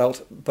a young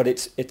adult, but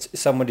it's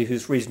somebody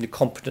who's reasonably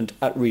competent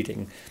at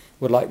reading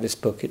would like this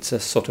book. It's a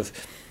sort of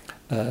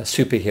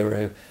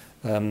superhero.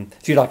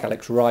 If you like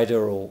Alex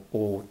Rider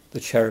or the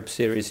Cherub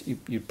series,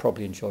 you'd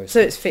probably enjoy. So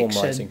it's Swarm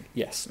fiction. Rising.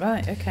 Yes.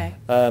 Right. Okay.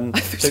 I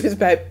thought it was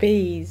about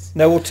bees.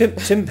 No, well, Tim.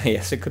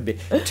 Yes, it could be.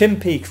 Tim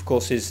Peake, of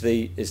course, is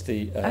the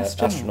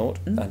astronaut,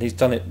 and he's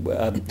done it.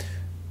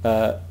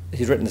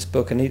 He's written this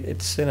book, and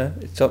it's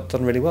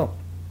done really well.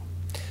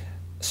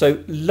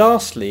 So,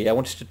 lastly, I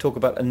wanted to talk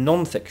about a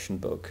non-fiction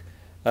book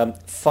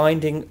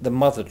Finding the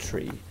Mother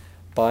Tree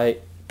by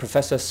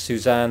Professor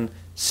Suzanne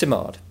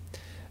Simard.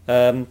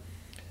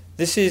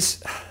 This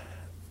is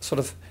sort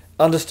of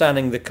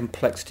understanding the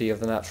complexity of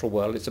the natural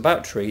world. It's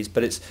about trees,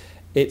 but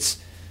it's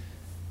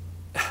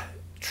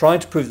trying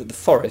to prove that the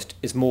forest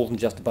is more than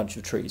just a bunch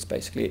of trees,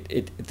 basically.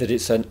 That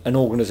it's an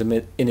organism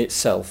in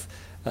itself.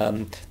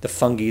 The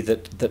fungi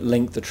that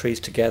link the trees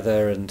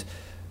together, and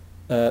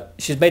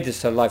she's made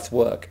this her life's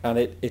work, and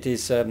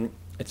it's a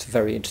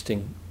very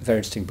interesting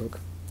book.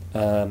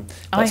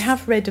 I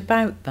have read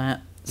about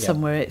that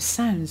somewhere. It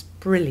sounds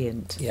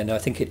brilliant. Yeah, no, I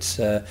think it's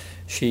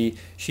she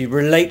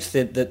relates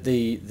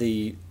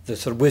the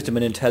sort of wisdom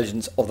and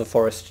intelligence of the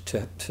forest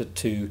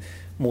to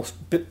more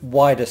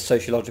wider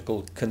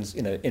sociological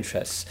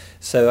interests.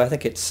 So I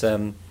think it's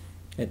a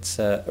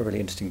really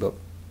interesting book.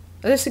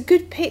 There's a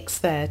good picks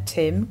there,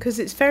 Tim, because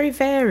it's very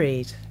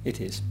varied.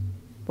 It is.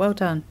 Well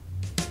done.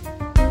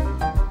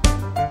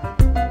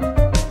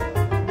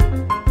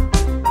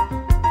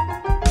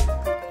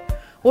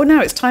 Well,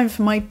 now it's time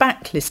for my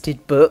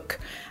backlisted book.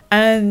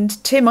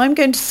 And Tim, I'm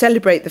going to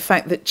celebrate the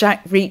fact that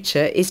Jack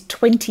Reacher is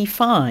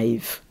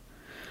 25.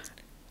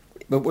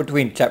 But what do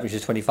we mean Jack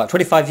Reacher's 25?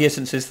 25 years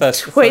since his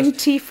first...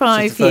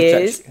 25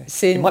 years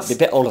since... He might be a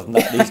bit older than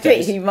that these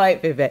days. He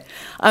might be a bit.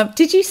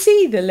 Did you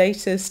see the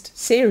latest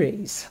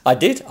series? I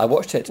did. I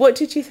watched it. What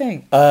did you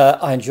think?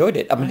 I enjoyed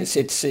it. I mean, it's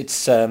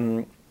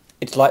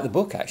like the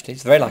book, actually.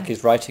 It's very like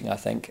his writing, I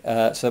think,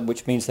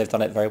 which means they've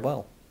done it very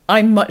well.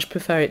 I much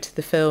prefer it to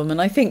the film,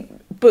 and I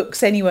think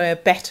books anyway are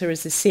better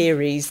as a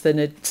series than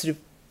a sort of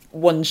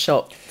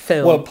one-shot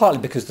film. Well,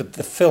 partly because the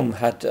film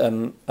had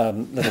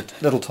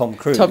little Tom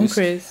Cruise. Tom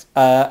Cruise.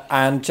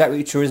 And Jack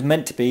Reacher is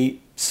meant to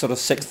be sort of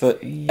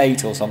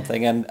 6'8" or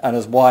something, and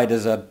as wide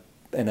as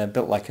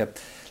built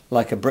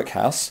like a brick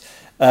house.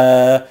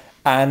 And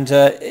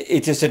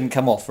it just didn't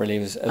come off really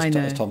as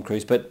Tom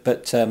Cruise. But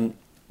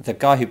the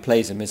guy who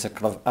plays him is a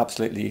kind of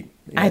absolutely...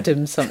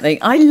 Adam something.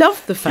 I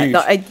love the fact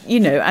that,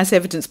 as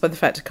evidenced by the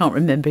fact I can't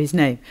remember his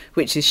name,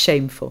 which is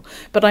shameful.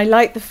 But I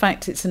like the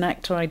fact it's an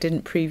actor I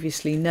didn't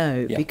previously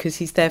know, because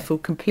he's therefore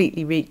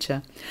completely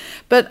Reacher.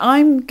 But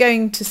I'm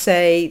going to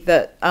say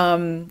that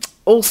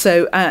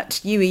also at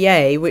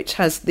UEA, which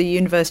has the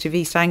University of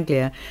East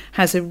Anglia,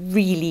 has a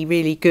really,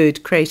 really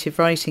good creative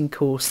writing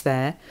course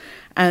there.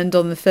 And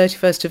on the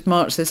 31st of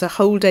March, there's a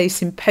whole day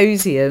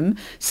symposium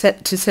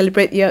set to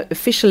celebrate the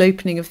official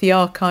opening of the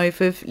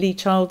archive of Lee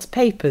Child's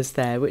papers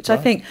there, which I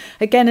think,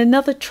 again,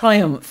 another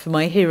triumph for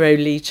my hero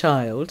Lee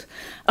Child.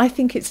 I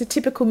think it's a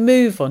typical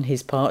move on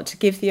his part to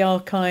give the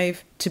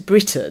archive to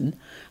Britain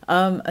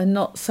and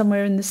not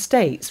somewhere in the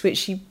States,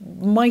 which you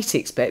might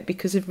expect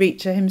because of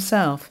Reacher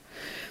himself.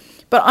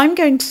 But I'm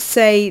going to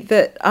say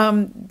that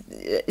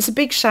it's a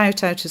big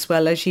shout out as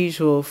well, as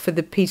usual, for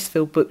the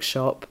Petersfield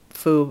Bookshop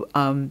for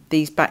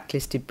these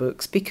backlisted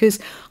books, because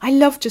I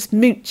love just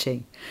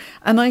mooching.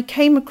 And I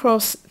came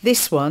across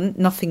this one,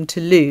 Nothing to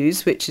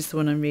Lose, which is the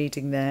one I'm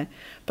reading there.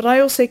 But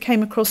I also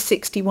came across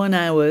 61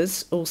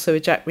 Hours, also a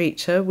Jack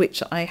Reacher,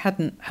 which I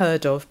hadn't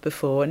heard of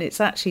before. And it's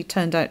actually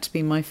turned out to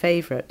be my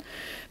favourite.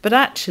 But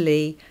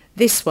actually,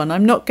 this one,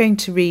 I'm not going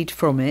to read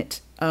from it.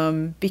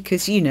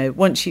 Because,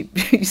 once you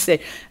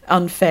say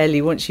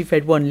unfairly, once you've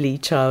read one Lee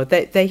Child,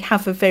 they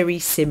have a very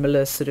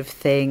similar sort of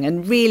thing.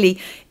 And really,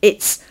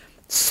 it's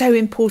so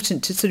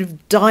important to sort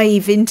of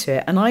dive into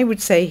it. And I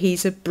would say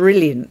he's a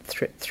brilliant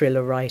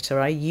thriller writer.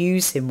 I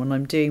use him when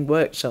I'm doing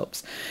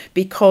workshops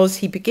because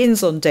he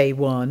begins on day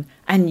one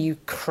and you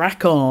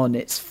crack on.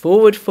 It's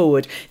forward.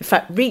 In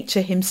fact,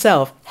 Reacher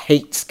himself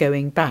hates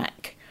going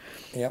back.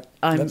 Yeah,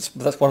 that's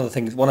one of the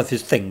things. One of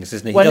his things,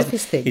 isn't he? One of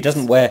his things. He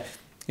doesn't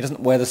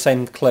wear the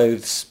same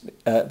clothes.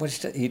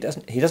 He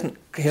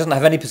doesn't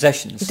have any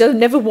possessions. He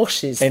never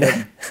washes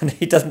them.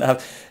 He doesn't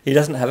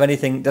have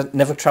anything.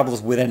 Never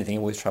travels with anything. He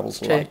always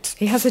travels light.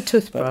 He has a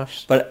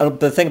toothbrush. But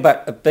the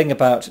thing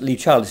about Lee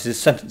Child is his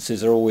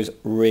sentences are always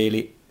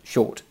really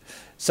short,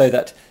 so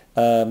that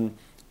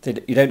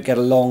you don't get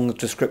long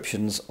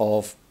descriptions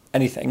of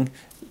anything.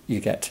 You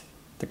get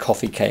the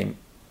coffee came.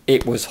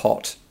 It was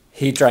hot.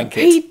 He drank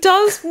it. He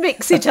does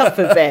mix it up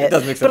a bit.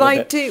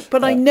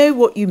 I know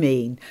what you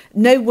mean.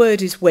 No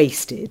word is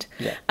wasted.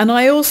 Yeah. And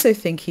I also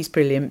think he's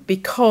brilliant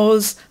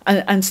because,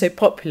 and so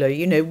popular,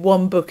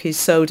 one book is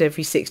sold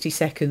every 60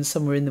 seconds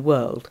somewhere in the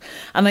world.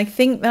 And I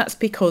think that's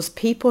because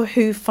people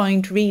who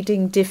find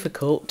reading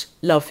difficult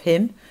love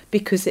him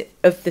because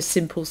of the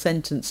simple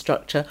sentence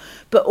structure.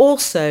 But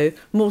also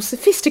more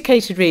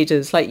sophisticated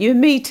readers like you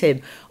and me,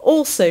 Tim,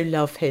 also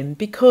love him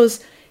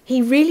because he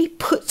really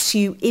puts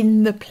you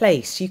in the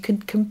place. You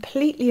can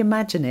completely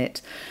imagine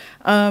it.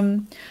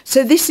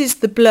 So this is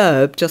the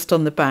blurb just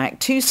on the back.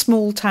 2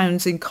 small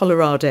towns in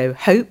Colorado,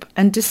 hope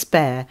and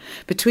despair.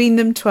 Between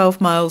them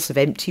 12 miles of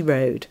empty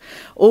road.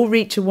 All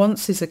Reacher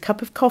wants is a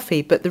cup of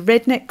coffee, but the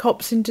redneck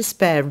cops in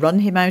despair run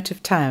him out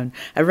of town,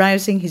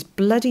 arousing his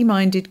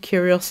bloody-minded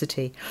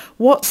curiosity.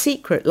 What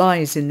secret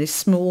lies in this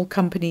small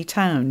company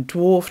town,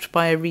 dwarfed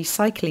by a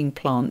recycling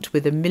plant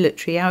with a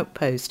military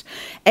outpost?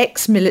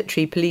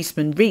 Ex-military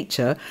policeman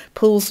Reacher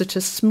pulls at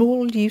a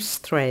small loose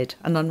thread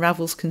and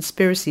unravels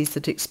conspiracies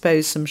that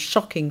expose some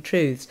shocking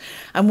truths.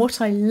 And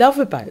what I love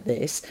about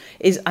this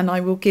is, and I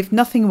will give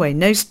nothing away,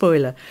 no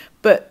spoiler,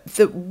 but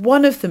that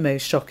one of the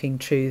most shocking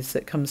truths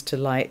that comes to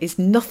light is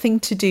nothing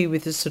to do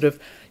with the sort of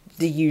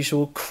the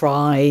usual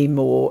crime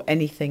or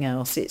anything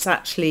else. It's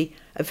actually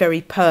a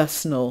very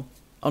personal,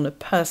 on a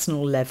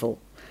personal level.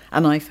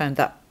 And I found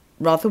that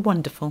rather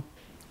wonderful.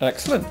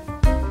 Excellent.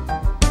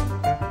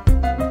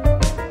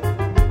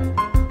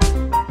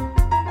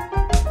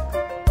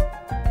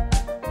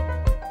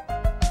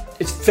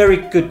 It's very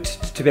good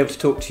to be able to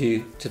talk to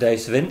you today,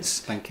 Sir Vince.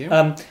 Thank you.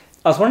 I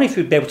was wondering if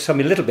you'd be able to tell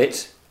me a little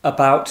bit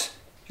about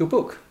your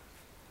book,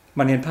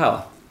 Money and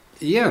Power.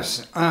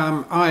 Yes.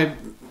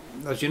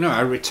 As you know,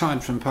 I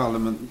retired from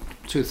Parliament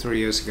 2-3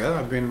 years ago.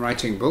 I've been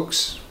writing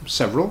books,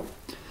 several.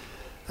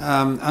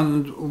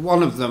 And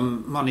one of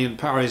them, Money and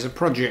Power, is a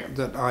project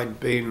that I'd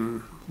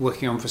been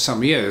working on for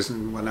some years.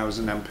 And when I was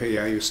an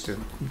MP, I used to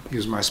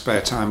use my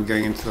spare time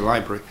going into the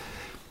library.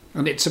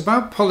 And it's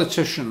about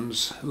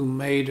politicians who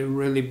made a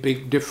really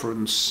big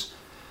difference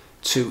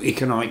to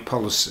economic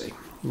policy.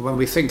 When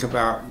we think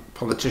about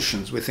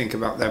politicians, we think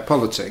about their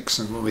politics,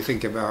 and when we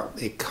think about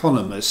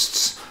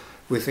economists,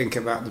 we think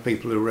about the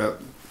people who wrote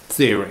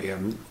theory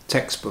and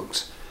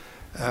textbooks.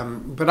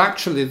 But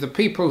actually, the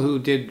people who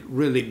did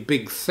really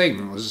big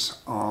things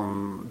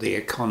on the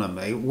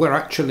economy were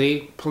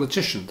actually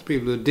politicians, the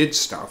people who did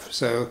stuff.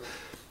 So,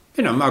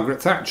 you know,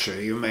 Margaret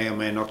Thatcher, you may or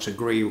may not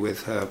agree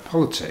with her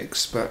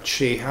politics, but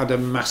she had a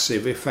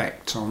massive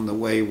effect on the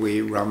way we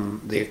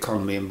run the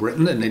economy in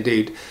Britain, and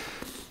indeed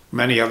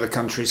many other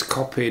countries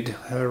copied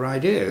her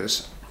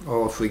ideas.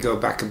 Or if we go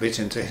back a bit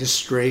into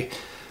history,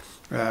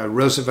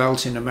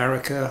 Roosevelt in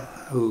America,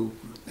 who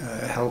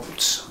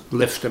helped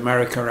lift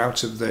America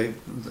out of the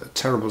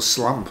terrible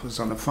slump, was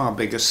on a far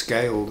bigger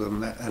scale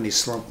than any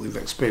slump we've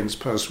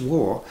experienced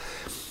post-war.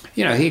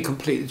 You know, he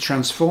completely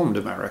transformed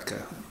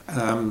America.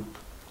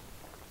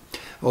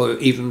 Or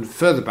even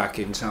further back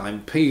in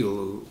time, Peel,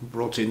 who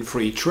brought in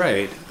free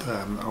trade,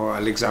 or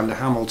Alexander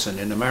Hamilton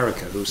in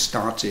America, who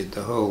started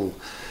the whole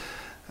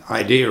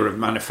idea of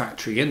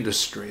manufacturing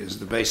industry as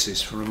the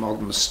basis for a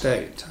modern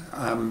state.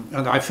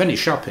 And I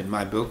finish up in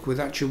my book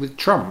with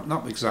Trump,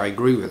 not because I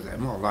agree with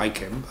him or like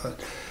him, but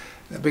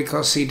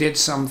because he did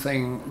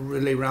something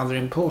really rather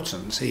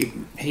important.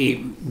 He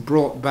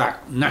brought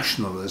back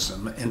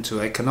nationalism into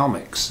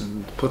economics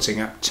and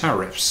putting up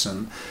tariffs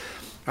and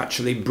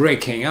actually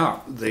breaking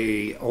up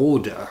the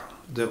order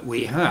that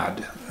we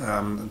had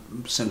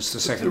since the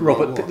Second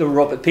World War. The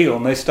Robert Peel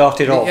almost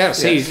started off.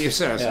 Yes, he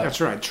says,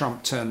 that's right.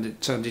 Trump turned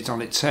it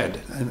on its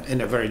head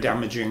in a very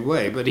damaging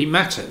way, but he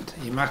mattered.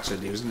 He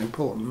was an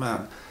important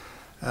man.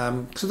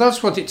 So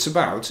that's what it's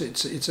about.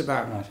 It's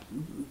about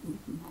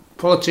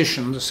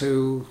politicians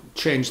who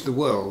changed the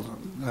world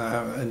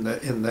in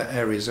the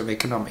areas of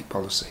economic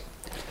policy.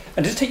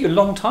 And does it take you a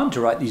long time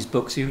to write these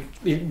books? You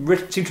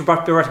seem to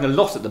be writing a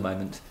lot at the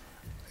moment.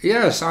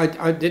 Yes,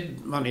 I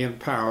did Money and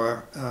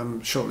Power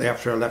shortly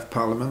after I left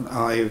Parliament.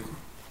 I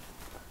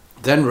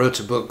then wrote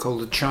a book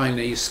called The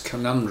Chinese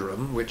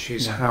Conundrum, which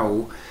is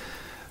how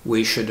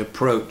we should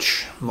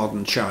approach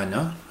modern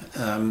China.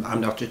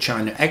 I'm not a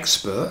China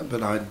expert,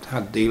 but I'd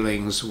had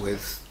dealings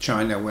with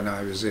China when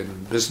I was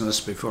in business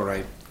before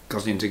I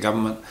got into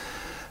government,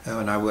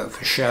 when I worked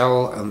for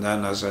Shell and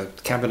then as a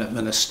cabinet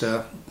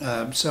minister.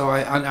 So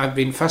I've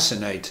been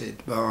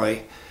fascinated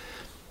by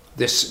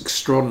this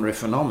extraordinary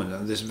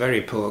phenomenon, this very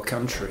poor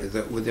country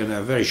that within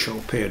a very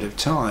short period of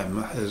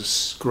time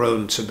has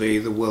grown to be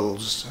the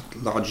world's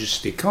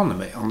largest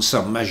economy on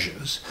some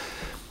measures,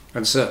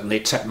 and certainly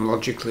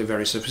technologically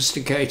very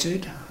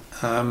sophisticated,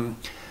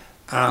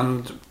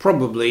 and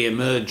probably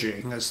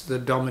emerging as the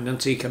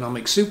dominant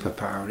economic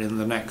superpower in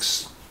the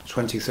next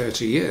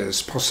 20-30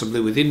 years,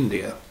 possibly with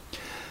India.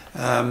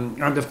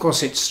 And of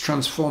course it's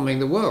transforming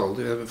the world.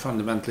 We have a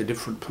fundamentally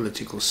different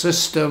political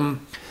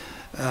system,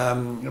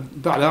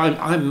 but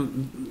I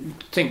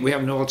think we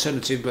have no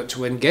alternative but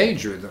to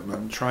engage with them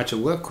and try to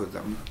work with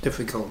them,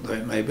 difficult though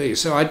it may be.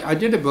 So I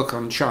did a book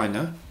on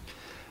China.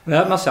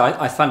 Well, I must say,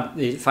 I found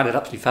it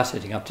absolutely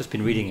fascinating. I've just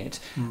been reading it,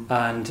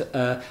 and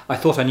I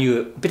thought I knew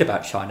a bit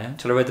about China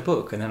until I read the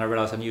book, and then I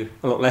realised I knew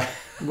a lot less,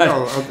 a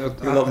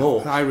lot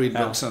more. I read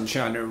books on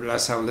China and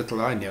realise how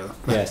little I know.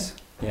 Yes.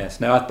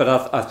 No,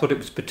 but I thought it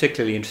was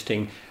particularly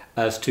interesting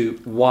as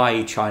to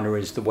why China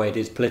is the way it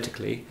is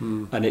politically,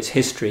 and its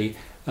history.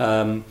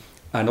 And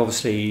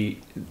obviously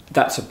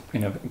that's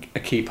a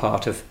key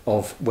part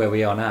of where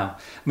we are now.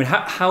 I mean,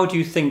 how do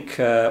you think,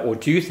 or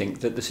do you think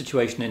that the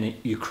situation in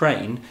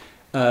Ukraine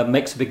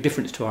makes a big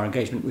difference to our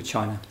engagement with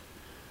China?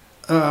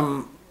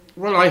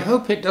 Well, I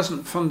hope it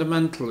doesn't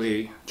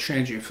fundamentally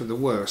change it for the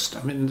worst.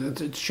 I mean,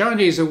 the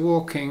Chinese are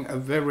walking a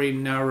very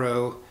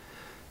narrow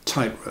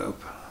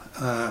tightrope.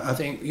 I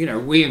think,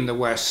 we in the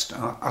West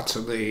are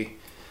utterly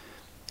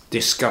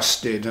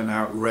disgusted and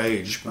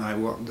outraged by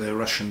what the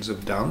Russians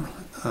have done,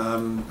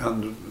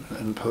 and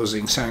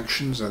imposing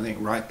sanctions, I think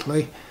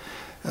rightly.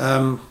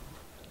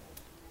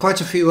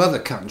 Quite a few other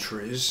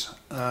countries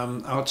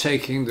are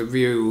taking the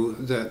view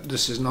that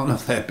this is none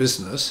of their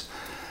business.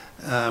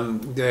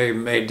 They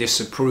may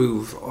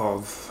disapprove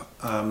of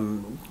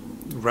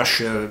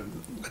Russia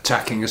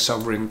attacking a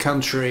sovereign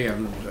country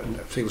and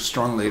feel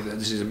strongly that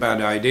this is a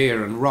bad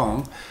idea and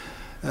wrong.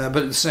 But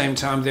at the same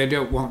time, they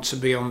don't want to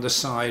be on the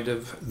side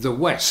of the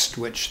West,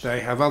 which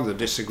they have other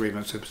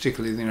disagreements with,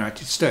 particularly the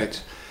United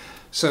States.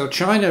 So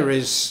China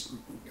is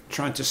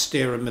trying to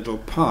steer a middle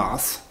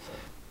path.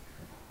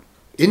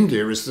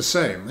 India is the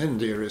same.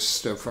 India has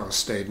so far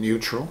stayed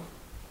neutral.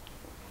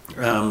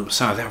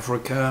 South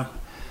Africa,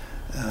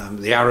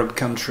 the Arab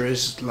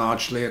countries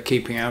largely are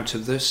keeping out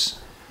of this.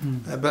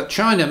 But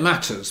China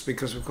matters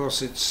because, of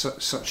course, it's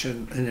such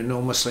an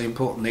enormously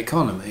important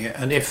economy.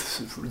 And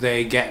if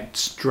they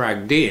get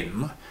dragged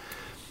in,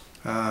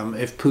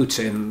 if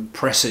Putin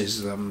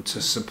presses them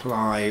to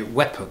supply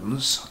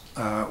weapons,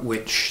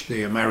 which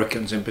the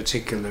Americans in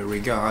particular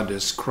regard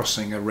as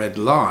crossing a red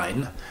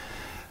line,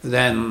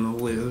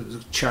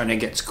 then China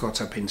gets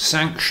caught up in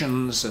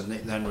sanctions and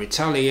it then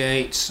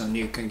retaliates, and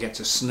you can get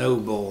a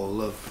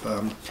snowball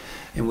of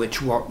in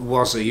which what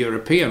was a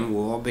European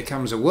war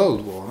becomes a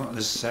world war, not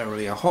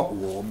necessarily a hot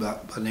war,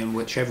 but in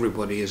which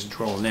everybody is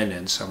drawn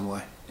in some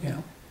way.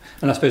 Yeah,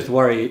 and I suppose the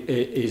worry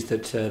is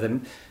that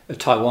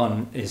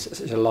Taiwan is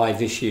such a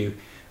live issue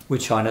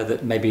with China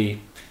that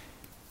maybe...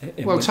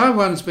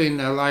 Taiwan's been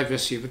a live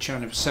issue for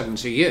China for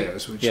 70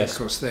 years, which yes. Of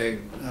course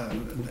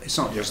it's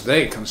not just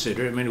they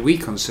consider, I mean we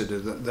consider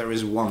that there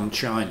is one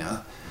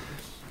China,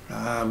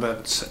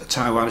 but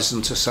Taiwan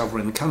isn't a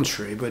sovereign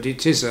country, but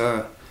it is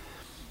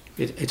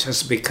it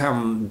has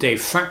become de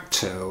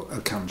facto a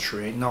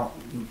country, not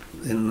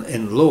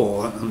in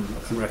law and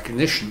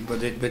recognition,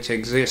 but it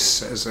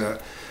exists as an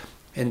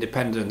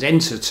independent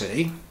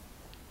entity,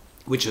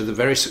 which has a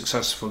very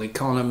successful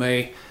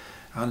economy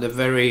and a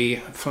very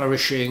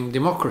flourishing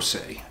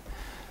democracy.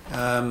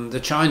 The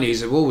Chinese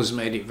have always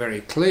made it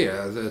very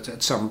clear that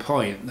at some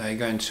point they're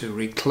going to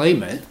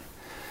reclaim it.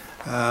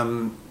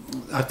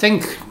 I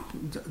think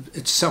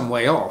it's some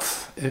way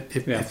off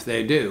if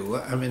they do.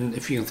 I mean,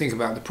 if you can think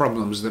about the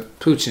problems that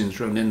Putin's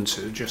run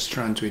into just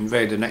trying to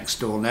invade a next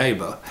door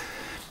neighbour,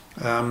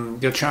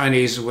 the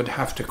Chinese would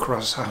have to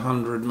cross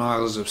 100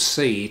 miles of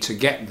sea to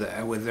get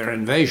there with their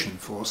invasion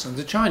force, and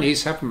the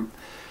Chinese haven't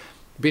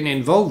been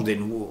involved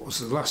in wars.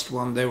 The last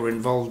one they were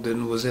involved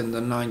in was in the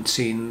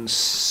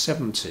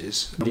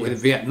 1970s with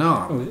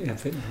Vietnam,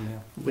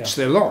 which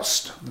they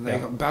lost. They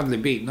got badly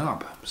beaten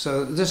up.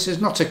 So this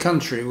is not a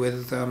country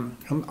with,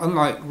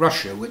 unlike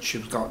Russia, which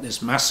has got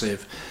this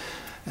massive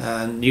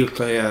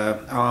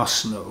nuclear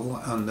arsenal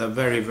and a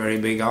very, very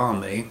big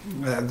army.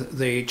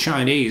 The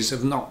Chinese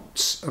have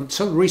not,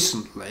 until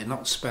recently,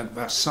 not spent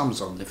vast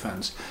sums on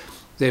defence.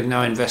 They've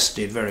now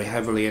invested very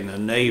heavily in a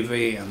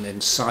navy and in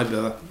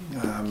cyber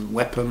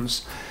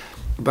weapons,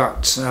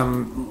 but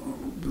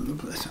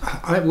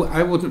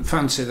I wouldn't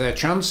fancy their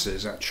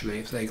chances actually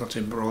if they got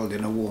embroiled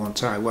in a war on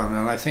Taiwan,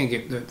 and I think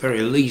at the very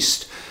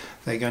least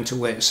they're going to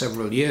wait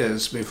several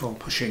years before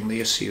pushing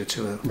the issue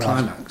to a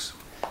climax.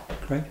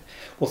 Great.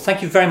 Well,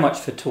 thank you very much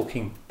for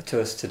talking to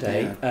us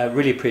today.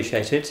 Really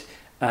appreciate it,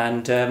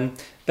 and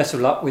best of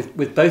luck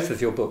with both of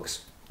your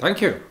books.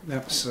 Thank you.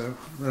 That's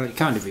really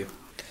kind of you.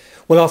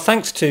 Well, our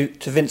thanks to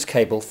Vince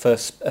Cable for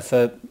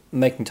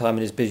making time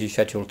in his busy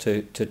schedule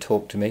to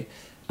talk to me,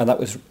 and that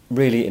was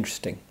really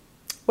interesting.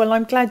 Well,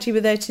 I'm glad you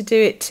were there to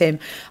do it, Tim.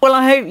 Well,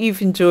 I hope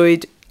you've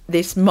enjoyed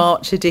this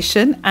March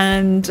edition,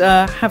 and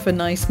have a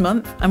nice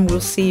month, and we'll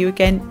see you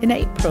again in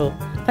April.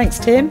 Thanks,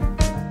 Tim.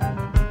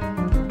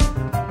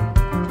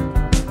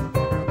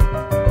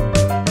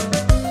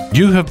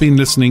 You have been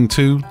listening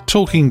to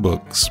Talking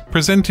Books,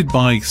 presented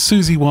by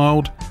Susie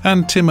Wilde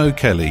and Tim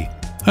O'Kelly,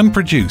 and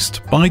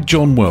produced by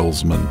John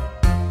Wellsman.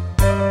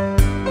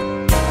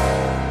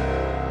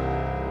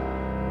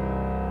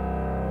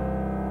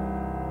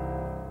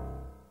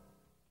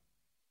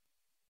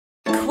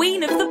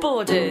 Queen of the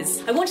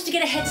Borders. I wanted to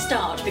get a head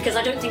start because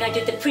I don't think I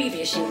did the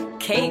previous year.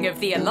 King of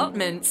the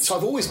Allotments. So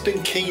I've always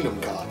been keen on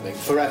gardening,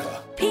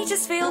 forever.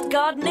 Petersfield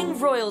Gardening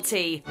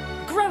Royalty.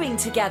 Growing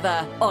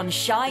together on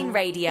Shine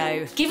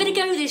Radio. Give it a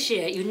go this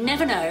year, you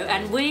never know,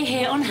 and we're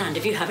here on hand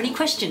if you have any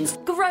questions.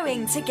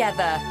 Growing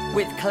Together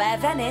with Claire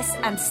Venice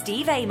and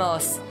Steve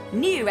Amos.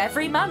 New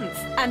every month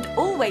and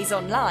always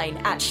online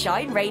at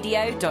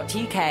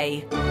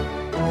shineradio.uk.